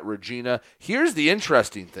Laffey at Regina. Here's the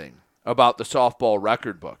interesting thing about the softball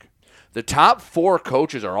record book. The top 4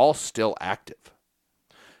 coaches are all still active.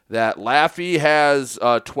 That Laffey has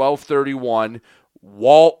 1231.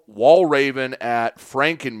 Walraven at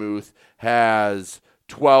Frankenmuth has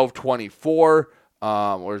 1224.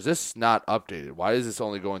 Or is this not updated? Why is this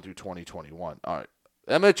only going through 2021? All right.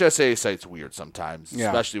 MHSA site's weird sometimes,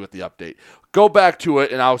 especially with the update. Go back to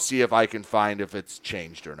it, and I'll see if I can find if it's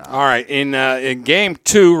changed or not. All right. In Game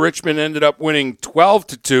 2, Richmond ended up winning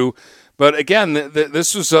 12-2. But again,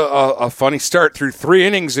 this was a funny start. Through 3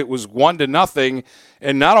 innings, it was 1-0,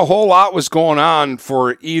 and not a whole lot was going on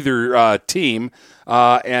for either team.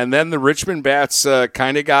 And then the Richmond bats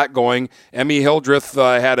kind of got going. Emmy Hildreth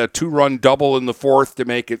had a 2-run double in the 4th to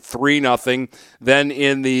make it 3-0. Then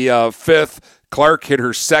in the 5th, Clark hit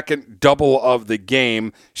her second double of the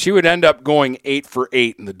game. She would end up going 8 for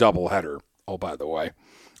 8 in the doubleheader. Oh, by the way.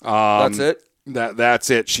 That's it? That's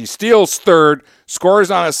it. She steals 3rd, scores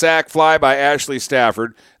on a sac fly by Ashley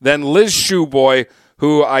Stafford. Then Liz Shoeboy,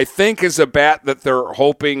 who I think is a bat that they're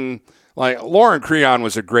hoping, like Lauren Creon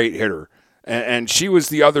was a great hitter. And she was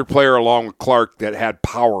the other player along with Clark that had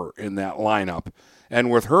power in that lineup. And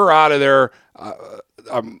with her out of there,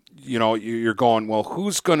 you're going, well,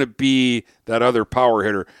 who's going to be that other power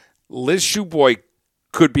hitter? Liz Shoeboy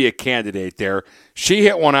could be a candidate there. She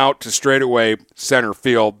hit one out to straightaway center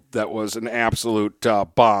field that was an absolute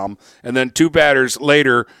bomb. And then 2 batters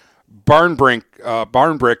later,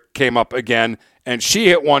 Barnbrick came up again, and she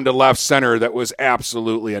hit one to left center that was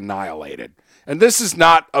absolutely annihilated. And this is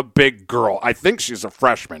not a big girl. I think she's a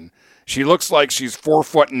freshman. She looks like she's 4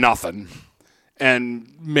 foot nothing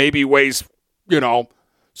and maybe weighs,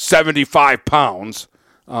 75 pounds.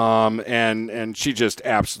 And she just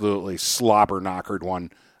absolutely slobber-knockered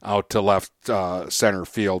one out to left center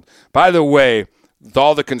field. By the way, with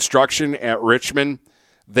all the construction at Richmond,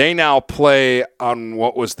 they now play on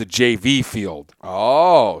what was the JV field.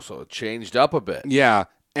 Oh, so it changed up a bit. Yeah.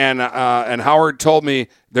 And Howard told me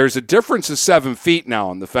there's a difference of 7 feet now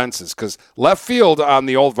on the fences because left field on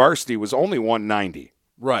the old varsity was only 190.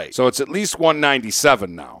 Right. So it's at least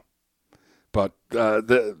 197 now. But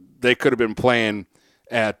they could have been playing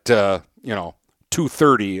at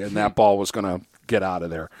 230, and that ball was going to get out of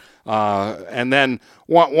there. And then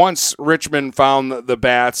once Richmond found the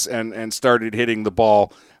bats and started hitting the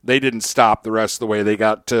ball, they didn't stop the rest of the way. They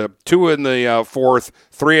got 2 in the 4th,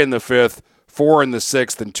 3 in the 5th, 4 in the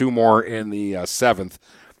 6th, and 2 more in the 7th.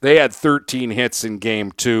 They had 13 hits in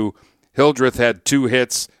Game 2. Hildreth had 2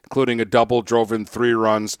 hits, including a double, drove in 3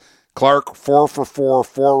 runs. Clark, 4 for 4,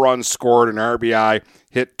 4 runs scored, an RBI,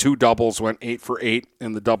 hit 2 doubles, went 8 for 8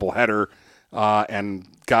 in the doubleheader, and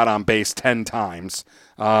got on base 10 times.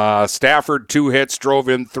 Stafford, 2 hits, drove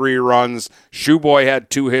in 3 runs. Shoeboy had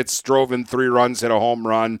 2 hits, drove in 3 runs, hit a home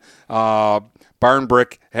run.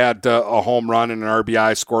 Barnbrick had a home run and an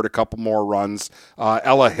RBI, scored a couple more runs.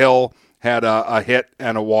 Ella Hill had a hit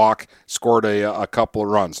and a walk, scored a couple of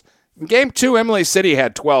runs. In Game 2, Emily City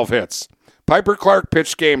had 12 hits. Piper Clark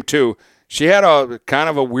pitched Game 2. She had a kind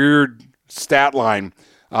of a weird stat line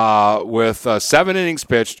with 7 innings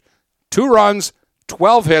pitched, 2 runs,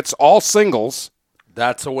 12 hits, all singles.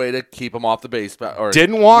 That's a way to keep them off the base. Or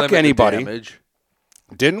didn't walk anybody.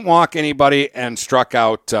 Didn't walk anybody and struck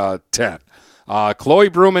out 10. Chloe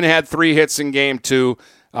Bruman had 3 hits in Game 2.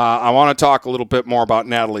 I want to talk a little bit more about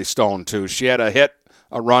Natalie Stone, too. She had a hit,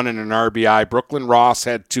 a run, and an RBI. Brooklyn Ross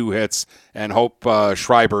had 2 hits, and Hope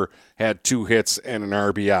Schreiber had 2 hits and an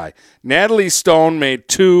RBI. Natalie Stone made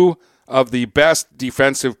 2 of the best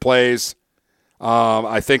defensive plays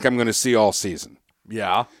I think I'm going to see all season.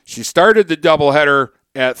 Yeah. She started the doubleheader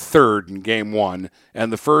at 3rd in Game 1,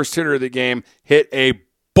 and the first hitter of the game hit a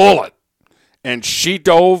bullet, and she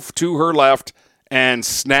dove to her left and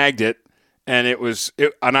snagged it, and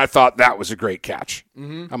and I thought that was a great catch.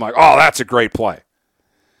 Mm-hmm. I'm like, oh, that's a great play.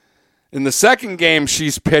 In the second game,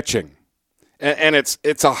 she's pitching, and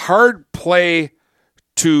it's a hard play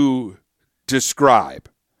to describe.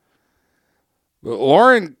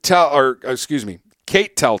 Kate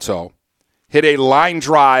Telto hit a line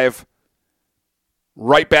drive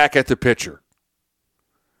right back at the pitcher.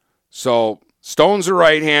 So Stone's a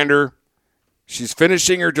right-hander. She's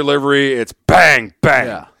finishing her delivery. It's bang, bang.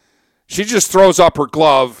 Yeah. She just throws up her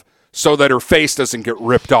glove so that her face doesn't get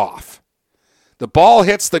ripped off. The ball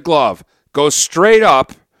hits the glove, goes straight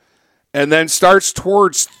up, and then starts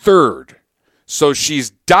towards third. So she's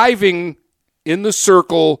diving in the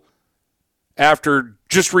circle after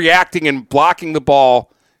just reacting and blocking the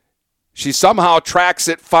ball. She somehow tracks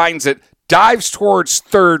it, finds it, dives towards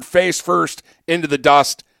third, face first, into the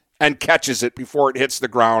dust, and catches it before it hits the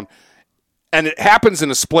ground. And it happens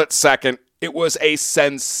in a split second. It was a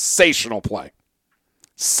sensational play.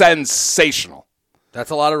 Sensational. That's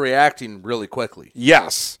a lot of reacting really quickly.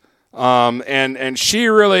 Yes. And she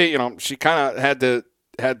really, she kind of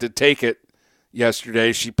had to take it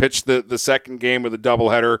yesterday. She pitched the second game with a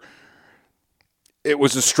doubleheader. It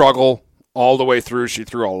was a struggle all the way through. She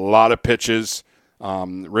threw a lot of pitches.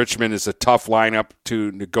 Richmond is a tough lineup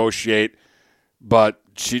to negotiate, but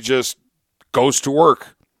she just goes to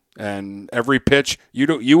work. And every pitch,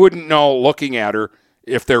 you wouldn't know looking at her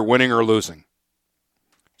if they're winning or losing.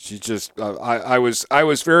 She just, I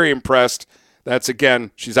was very impressed. That's,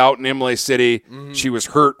 again, she's out in Imlay City. Mm-hmm. She was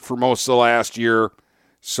hurt for most of the last year,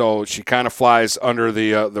 so she kind of flies under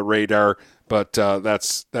the radar. But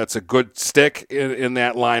that's a good stick in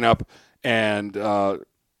that lineup, and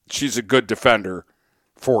she's a good defender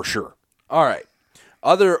for sure. All right.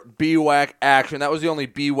 Other BWAC action. That was the only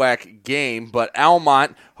BWAC game, but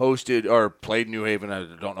Almont hosted or played New Haven. I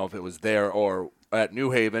don't know if it was there or at New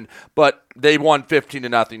Haven, but they won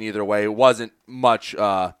 15-0 either way. It wasn't much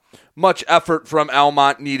effort from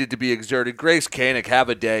Almont needed to be exerted. Grace Koenig have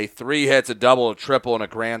a day. 3 hits, a double, a triple, and a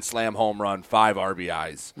grand slam home run, 5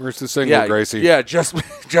 RBIs. Where's the single, Gracie? Yeah, just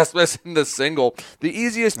missing the single. The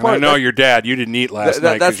easiest part. And I know your dad. You didn't eat last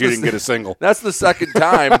night because you didn't get a single. That's the second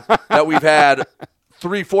time that we've had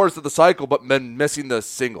 3/4 of the cycle but been missing the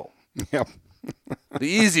single. Yep. The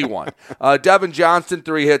easy one. Devin Johnston,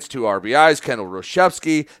 3 hits, 2 RBIs. Kendall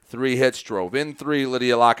Roshevsky, 3 hits, drove in 3.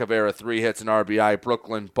 Lydia Lacavera, 3 hits, an RBI.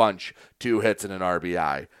 Brooklyn Bunch, 2 hits and an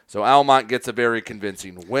RBI. So Almont gets a very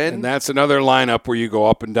convincing win. And that's another lineup where you go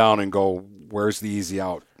up and down and go, where's the easy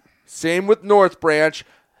out? Same with North Branch.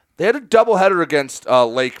 They had a doubleheader against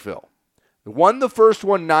Lakeville. They won the first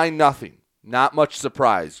one 9-0. Not much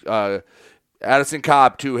surprise. Addison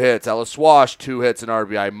Cobb, 2 hits. Ella Swash, 2 hits and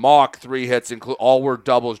RBI. Mock, 3 hits, all were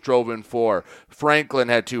doubles, drove in 4. Franklin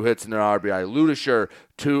had 2 hits and an RBI. Ludisher,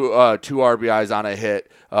 2 RBIs on a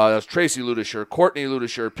hit. That was Tracy Ludisher. Courtney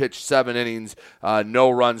Ludisher pitched 7 innings,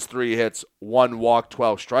 no runs, 3 hits, 1 walk,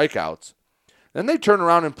 12 strikeouts. Then they turn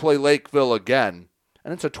around and play Lakeville again,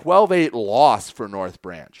 and it's a 12-8 loss for North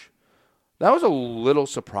Branch. That was a little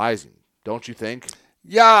surprising, don't you think?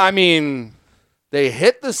 Yeah, I mean, they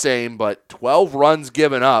hit the same, but 12 runs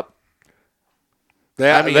given up.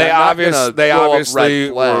 They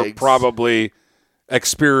obviously were probably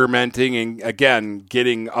experimenting and, again,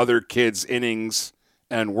 getting other kids innings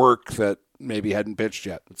and work that maybe hadn't pitched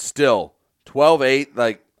yet. But still, 12-8,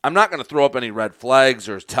 like, I'm not going to throw up any red flags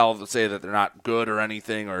or say that they're not good or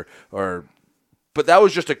anything, but that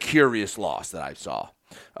was just a curious loss that I saw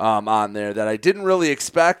on there that I didn't really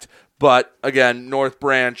expect. But, again, North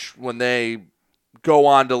Branch, when they go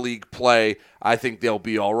on to league play, I think they'll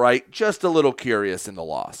be all right. Just a little curious in the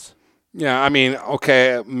loss. Yeah, I mean,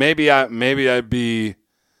 okay, maybe I'd be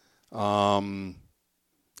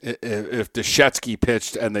if Deshetsky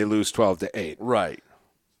pitched and they lose 12-8. Right.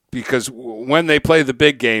 Because when they play the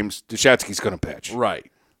big games, Deshetsky's going to pitch.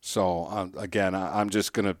 Right. So, again, I'm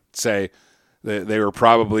just going to say they were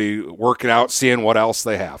probably working out, seeing what else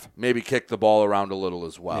they have. Maybe kick the ball around a little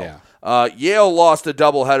as well. Yeah. Yale lost a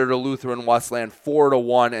doubleheader to Lutheran Westland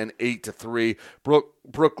 4-1 and 8-3.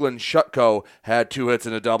 Brooklyn Shutko had 2 hits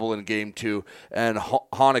and a double in Game 2, and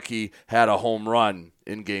Haneke had a home run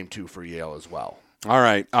in Game 2 for Yale as well. All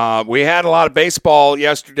right. We had a lot of baseball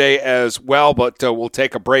yesterday as well, but we'll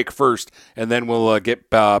take a break first, and then we'll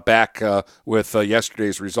get back with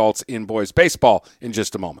yesterday's results in boys baseball in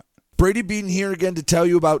just a moment. Brady Beaton here again to tell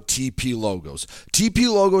you about TP Logos.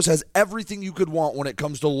 TP Logos has everything you could want when it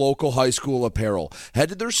comes to local high school apparel. Head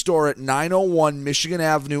to their store at 901 Michigan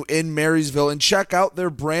Avenue in Marysville and check out their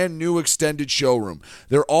brand new extended showroom.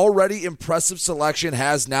 Their already impressive selection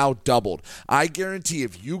has now doubled. I guarantee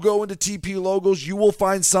if you go into TP Logos, you will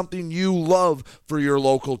find something you love for your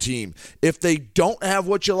local team. If they don't have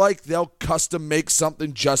what you like, they'll custom make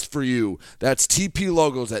something just for you. That's TP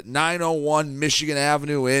Logos at 901 Michigan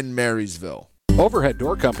Avenue in Marysville. Overhead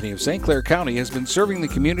Door Company of St. Clair County has been serving the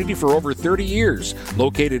community for over 30 years.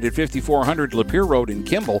 Located at 5400 Lapeer Road in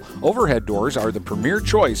Kimball, Overhead Doors are the premier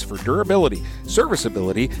choice for durability,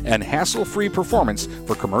 serviceability, and hassle-free performance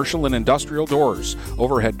for commercial and industrial doors.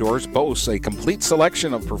 Overhead Doors boasts a complete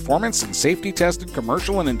selection of performance and safety-tested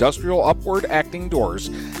commercial and industrial upward-acting doors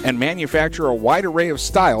and manufacture a wide array of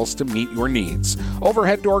styles to meet your needs.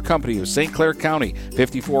 Overhead Door Company of St. Clair County,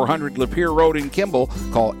 5400 Lapeer Road in Kimball.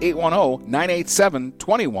 Call 810-987-2185.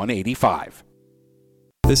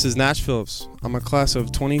 This is Nash Phillips. I'm a class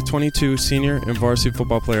of 2022 senior and varsity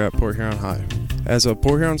football player at Port Huron High. As a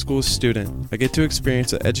Port Huron Schools student, I get to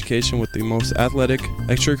experience an education with the most athletic,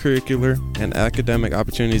 extracurricular, and academic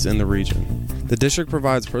opportunities in the region. The district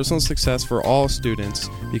provides personal success for all students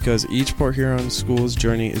because each Port Huron Schools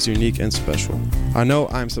journey is unique and special. I know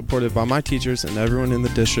I'm supported by my teachers and everyone in the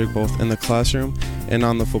district, both in the classroom and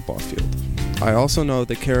on the football field. I also know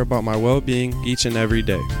they care about my well-being each and every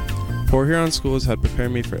day. Port Huron Schools had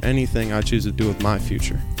prepared me for anything I choose to do with my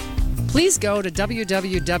future. Please go to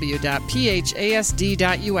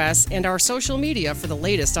www.phasd.us and our social media for the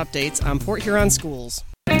latest updates on Port Huron Schools.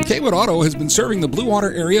 Kaywood Auto has been serving the Blue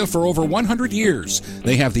Water area for over 100 years.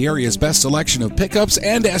 They have the area's best selection of pickups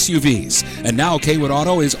and SUVs. And now Kaywood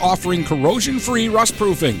Auto is offering corrosion-free rust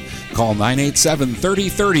proofing. Call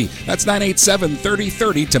 987-3030. That's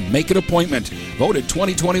 987-3030 to make an appointment. Voted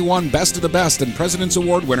 2021 Best of the Best and President's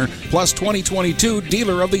Award winner, plus 2022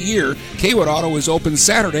 Dealer of the Year, Kaywood Auto is open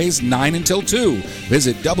Saturdays 9 until 2.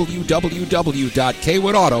 Visit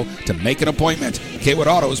www.kaywoodauto to make an appointment. Kaywood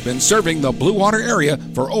Auto has been serving the Blue Water area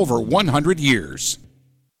for over 100 years.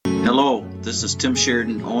 Hello, this is Tim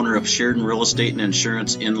Sheridan, owner of Sheridan Real Estate and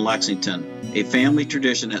Insurance in Lexington, a family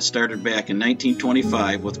tradition that started back in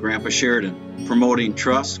 1925 with Grandpa Sheridan. Promoting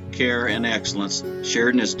trust, care, and excellence,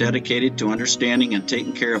 Sheridan is dedicated to understanding and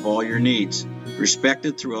taking care of all your needs.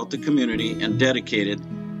 Respected throughout the community and dedicated,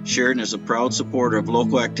 Sheridan is a proud supporter of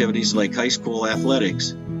local activities like high school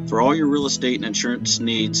athletics. For all your real estate and insurance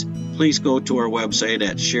needs, please go to our website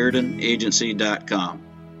at SheridanAgency.com.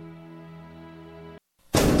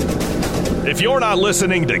 If you're not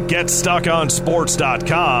listening to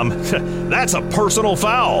GetStuckOnSports.com, that's a personal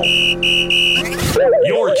foul.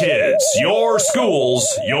 Your kids, your schools,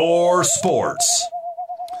 your sports.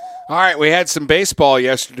 All right, we had some baseball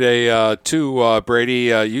yesterday, too, Brady.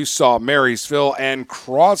 You saw Marysville and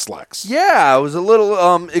Croslex. Yeah, I was a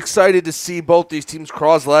little excited to see both these teams.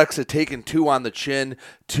 Croslex had taken 2 on the chin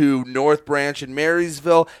to North Branch, and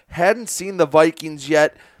Marysville hadn't seen the Vikings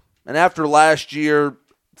yet. And after last year,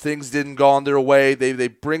 things didn't go on their way. They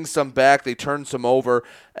bring some back. They turn some over.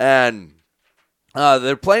 And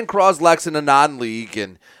they're playing Croslex in a non-league.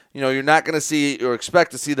 And, you know, you're not going to see or expect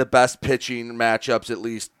to see the best pitching matchups, at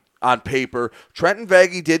least on paper. Trenton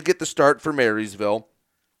Vaggie did get the start for Marysville.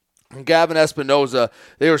 And Gavin Espinoza,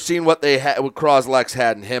 they were seeing what they had, what Croslex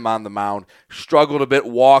had in him on the mound. Struggled a bit,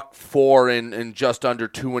 walked 4 in just under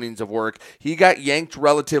 2 innings of work. He got yanked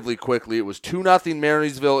relatively quickly. It was 2-0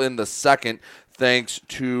 Marysville in the second, thanks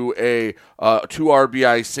to a 2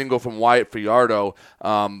 RBI single from Wyatt Fiardo.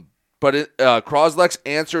 But Croslex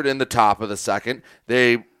answered in the top of the second.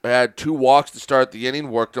 They had 2 walks to start the inning,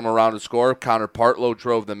 worked them around to score. Connor Partlow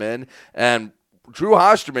drove them in, and Drew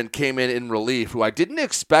Hosterman came in relief, who I didn't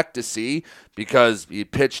expect to see because he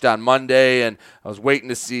pitched on Monday, and I was waiting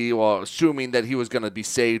to see, assuming that he was going to be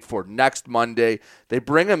saved for next Monday. They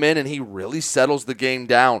bring him in, and he really settles the game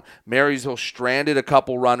down. Marysville stranded a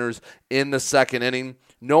couple runners in the second inning.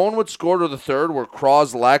 No one would score to the third, where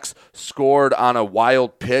Croslex scored on a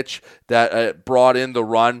wild pitch that brought in the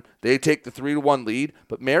run. They take the 3-1 lead,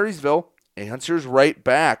 but Marysville answers right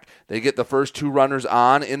back. They get the first 2 runners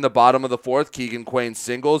on in the bottom of the fourth. Keegan Quain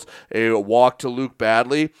singles, a walk to Luke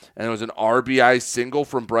Badley, and it was an RBI single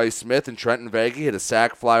from Bryce Smith, and Trenton Vaggie hit a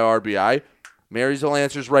sac fly RBI. Marysville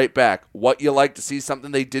answers right back. What you like to see,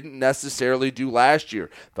 something they didn't necessarily do last year.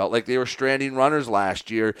 Felt like they were stranding runners last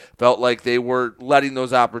year. Felt like they were letting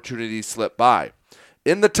those opportunities slip by.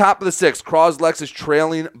 In the top of the 6th, Croslex is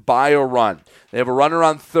trailing by a run. They have a runner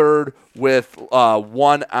on third with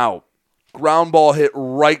 1 out. Ground ball hit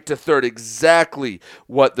right to third, exactly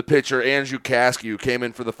what the pitcher, Andrew Kasky, who came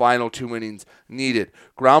in for the final 2 innings, needed.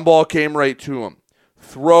 Ground ball came right to him.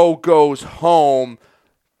 Throw goes home.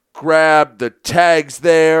 Grab, the tag's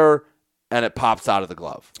there, and it pops out of the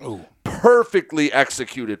glove. Ooh. Perfectly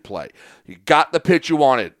executed play. You got the pitch you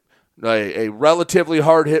wanted. A relatively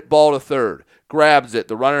hard hit ball to third. Grabs it.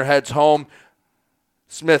 The runner heads home.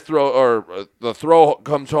 The throw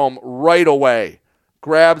comes home right away.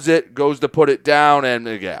 Grabs it, goes to put it down, and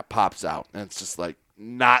pops out. And it's just like,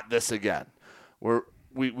 not this again.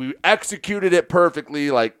 we executed it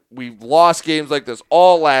perfectly. Like, we've lost games like this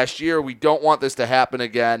all last year. We don't want this to happen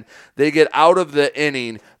again. They get out of the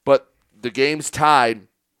inning, but the game's tied.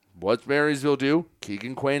 What's Marysville do?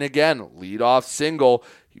 Keegan Quain again, leadoff single.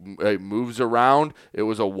 He moves around. It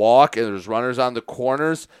was a walk, and there's runners on the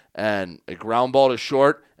corners, and a ground ball to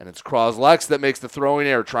short, and it's Croslex that makes the throwing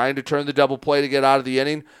error, trying to turn the double play to get out of the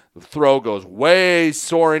inning. The throw goes way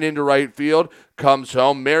soaring into right field, comes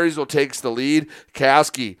home. Marysville takes the lead.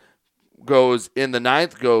 Caskey goes in the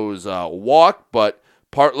ninth, goes walk, but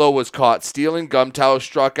Partlow was caught stealing. Gumtow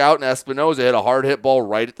struck out, and Espinoza hit a hard hit ball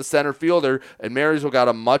right at the center fielder, and Marysville got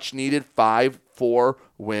a much-needed 5-4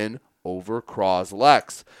 win over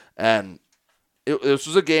Croslex. And this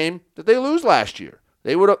was a game that they lose last year.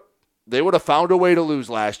 They would have found a way to lose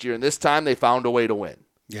last year, and this time they found a way to win.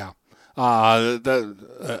 Yeah.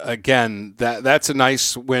 Again, that's a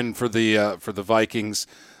nice win for the Vikings.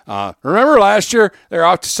 Remember last year they were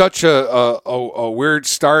off to such a weird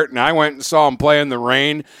start, and I went and saw them play in the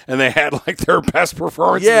rain, and they had like their best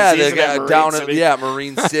performance. Yeah, of the they season got down City. in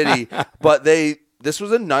Marine City, but this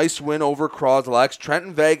was a nice win over Croslex.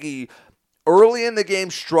 Trenton Vaggie early in the game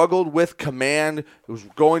struggled with command. It was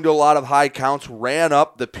going to a lot of high counts, ran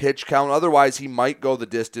up the pitch count. Otherwise, he might go the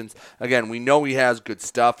distance. Again, we know he has good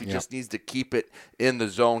stuff. He just needs to keep it in the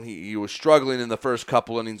zone. He was struggling in the first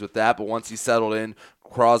couple innings with that, but once he settled in,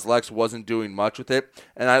 Croslex wasn't doing much with it.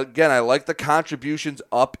 And I like the contributions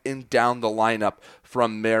up and down the lineup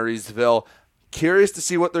from Marysville. Curious to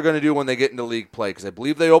see what they're going to do when they get into league play, because I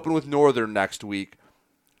believe they open with Northern next week.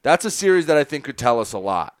 That's a series that I think could tell us a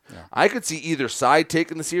lot. Yeah. I could see either side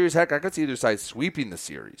taking the series. Heck, I could see either side sweeping the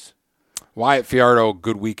series. Wyatt Fiardo,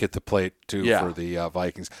 good week at the plate, too, for the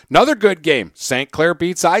Vikings. Another good game. St. Clair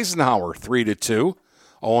beats Eisenhower 3-2.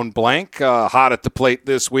 Owen Blank, hot at the plate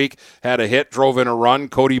this week, had a hit, drove in a run.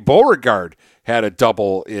 Cody Beauregard had a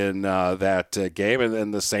double in that game, and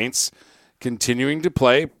then the Saints continuing to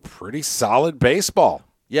play pretty solid baseball.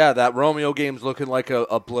 Yeah, that Romeo game's looking like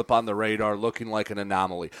a blip on the radar, looking like an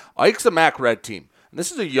anomaly. Ike's a MAC Red team, and this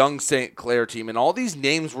is a young St. Clair team, and all these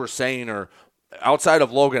names we're saying are, outside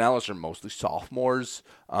of Logan Ellis, are mostly sophomores.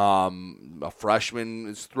 A freshman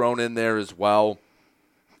is thrown in there as well.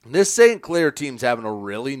 This St. Clair team's having a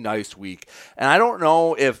really nice week, and I don't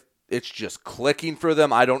know if it's just clicking for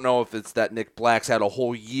them. I don't know if it's that Nick Black's had a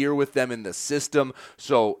whole year with them in the system,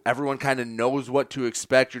 so everyone kind of knows what to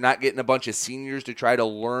expect. You're not getting a bunch of seniors to try to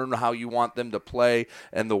learn how you want them to play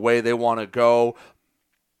and the way they want to go,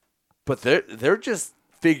 but they're just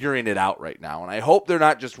figuring it out right now, and I hope they're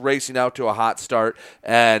not just racing out to a hot start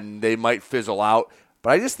and they might fizzle out,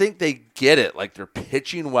 but I just think they get it. Like, they're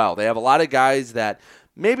pitching well. They have a lot of guys that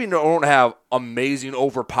maybe don't have amazing,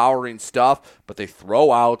 overpowering stuff, but they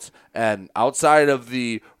throw outs, and outside of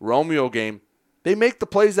the Romeo game, they make the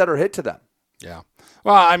plays that are hit to them. Yeah.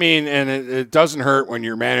 Well, I mean, and it doesn't hurt when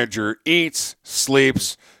your manager eats,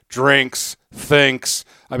 sleeps, drinks, thinks.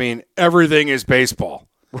 I mean, everything is baseball.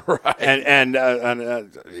 Right. And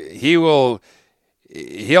he'll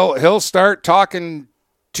start talking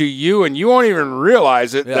to you, and you won't even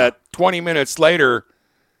realize it that 20 minutes later –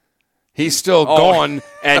 he's still going,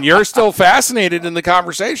 and you're still fascinated in the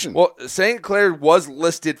conversation. Well, St. Clair was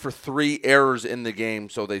listed for 3 errors in the game,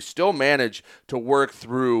 so they still managed to work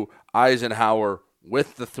through Eisenhower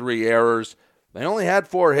with the 3 errors. They only had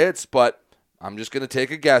 4 hits, but I'm just going to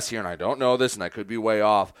take a guess here, and I don't know this, and I could be way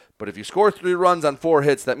off. But if you score 3 runs on 4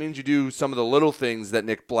 hits, that means you do some of the little things that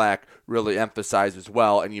Nick Black really emphasizes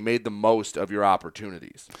well, and you made the most of your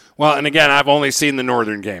opportunities. Well, and again, I've only seen the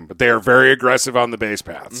Northern game, but they are very aggressive on the base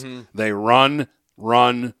paths. Mm-hmm. They run.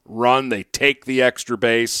 They take the extra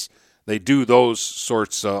base. They do those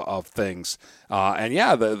sorts of things. And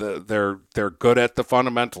yeah, they're good at the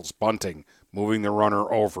fundamentals: bunting, moving the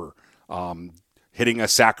runner over, hitting a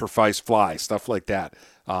sacrifice fly, stuff like that.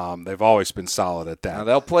 They've always been solid at that. Now,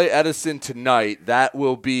 they'll play Edison tonight. That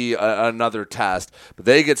will be another test. But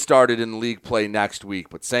they get started in league play next week.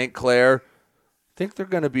 But St. Clair, I think they're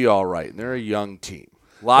going to be all right. And they're a young team.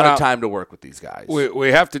 A lot of time to work with these guys.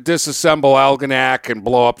 We have to disassemble Algonac and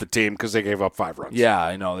blow up the team because they gave up 5 runs. Yeah,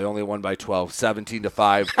 I know. They only won by 12,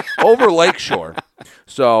 17-5 over Lakeshore.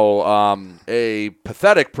 So a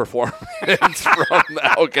pathetic performance from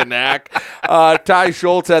Algonac. Ty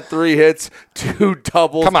Schultz had 3 hits, 2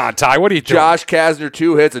 doubles. Come on, Ty. What are you doing? Josh Kasner,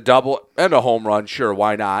 2 hits, a double, and a home run. Sure,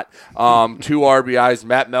 why not? 2 RBIs.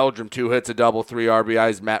 Matt Meldrum, 2 hits, a double, 3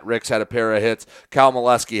 RBIs. Matt Ricks had a pair of hits. Cal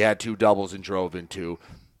Molesky had 2 doubles and drove in 2.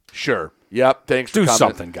 Sure. Yep. Thanks for coming. Do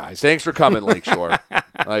something, guys. Thanks for coming, Lakeshore.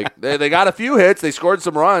 Like they got a few hits. They scored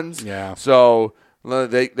some runs. Yeah. So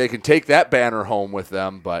they can take that banner home with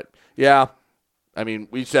them. But, yeah, I mean,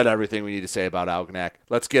 we've said everything we need to say about Algonac.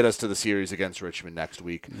 Let's get us to the series against Richmond next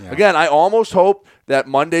week. Yeah. Again, I almost hope that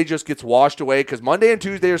Monday just gets washed away because Monday and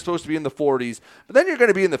Tuesday are supposed to be in the 40s, but then you're going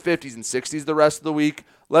to be in the 50s and 60s the rest of the week.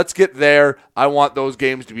 Let's get there. I want those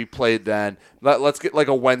games to be played then. Let's get like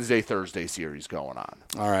a Wednesday-Thursday series going on.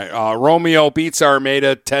 All right. Romeo beats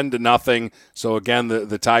Armada 10-0. So, again,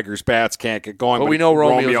 the Tigers' bats can't get going. But we know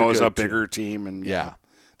Romeo is a a bigger team. And yeah.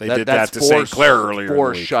 They did that to St. Clair earlier.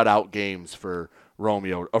 4 shutout games for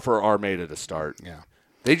Romeo or for Armada to start. Yeah.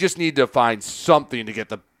 They just need to find something to get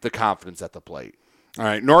the confidence at the plate. All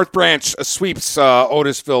right, North Branch sweeps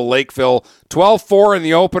Otisville, Lakeville, 12-4 in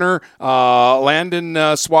the opener.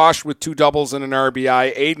 Landon Swash with 2 doubles and an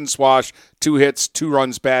RBI. Aiden Swash, 2 hits, 2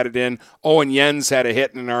 runs batted in. Owen Jens had a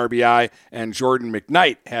hit and an RBI, and Jordan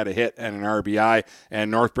McKnight had a hit and an RBI. And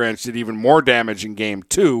North Branch did even more damage in Game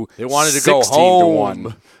 2. They wanted to go home.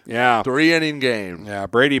 16-1. Yeah. 3-inning game. Yeah,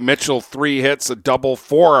 Brady Mitchell, 3 hits, a double,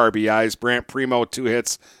 4 RBIs. Brant Primo, 2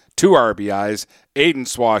 hits, 2 RBIs. Aiden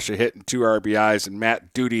Swash a hit and 2 RBIs, and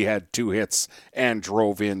Matt Duty had 2 hits and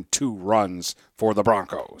drove in 2 runs for the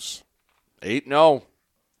Broncos. 8-0.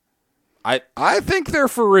 I think they're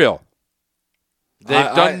for real. They've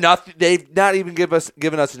done nothing. They've not even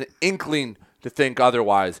given us an inkling to think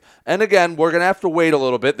otherwise. And again, we're going to have to wait a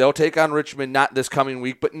little bit. They'll take on Richmond not this coming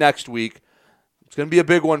week, but next week. It's going to be a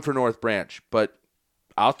big one for North Branch, but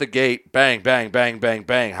out the gate, bang, bang, bang, bang,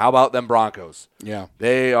 bang. How about them Broncos? Yeah.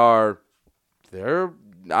 They're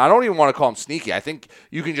I don't even want to call them sneaky. I think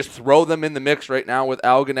you can just throw them in the mix right now with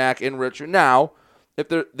Algonac and Richmond. Now, if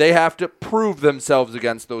they have to prove themselves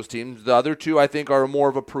against those teams. The other two, I think, are more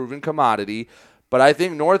of a proven commodity. But I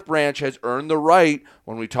think North Branch has earned the right,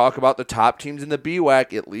 when we talk about the top teams in the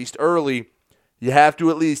BWAC, at least early, you have to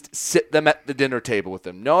at least sit them at the dinner table with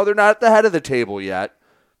them. No, they're not at the head of the table yet,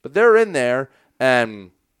 but they're in there,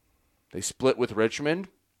 and they split with Richmond.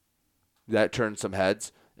 That turned some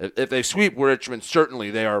heads. If they sweep Richmond, certainly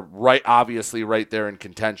they are obviously right there in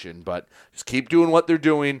contention. But just keep doing what they're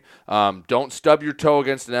doing. Don't stub your toe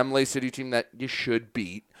against an MLA City team that you should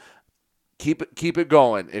beat. Keep it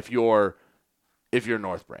going if you're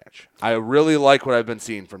North Branch. I really like what I've been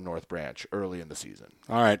seeing from North Branch early in the season.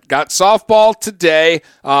 All right, got softball today.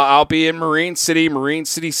 I'll be in Marine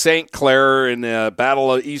City, St. Clair in the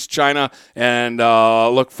Battle of East China, and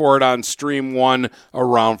look for it on Stream 1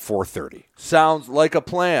 around 4:30. Sounds like a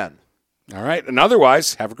plan. All right, and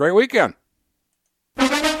otherwise, have a great weekend.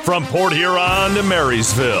 From Port Huron to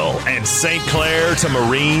Marysville and St. Clair to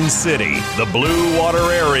Marine City, the Blue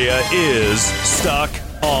Water area is Stuck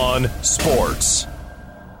on Sports.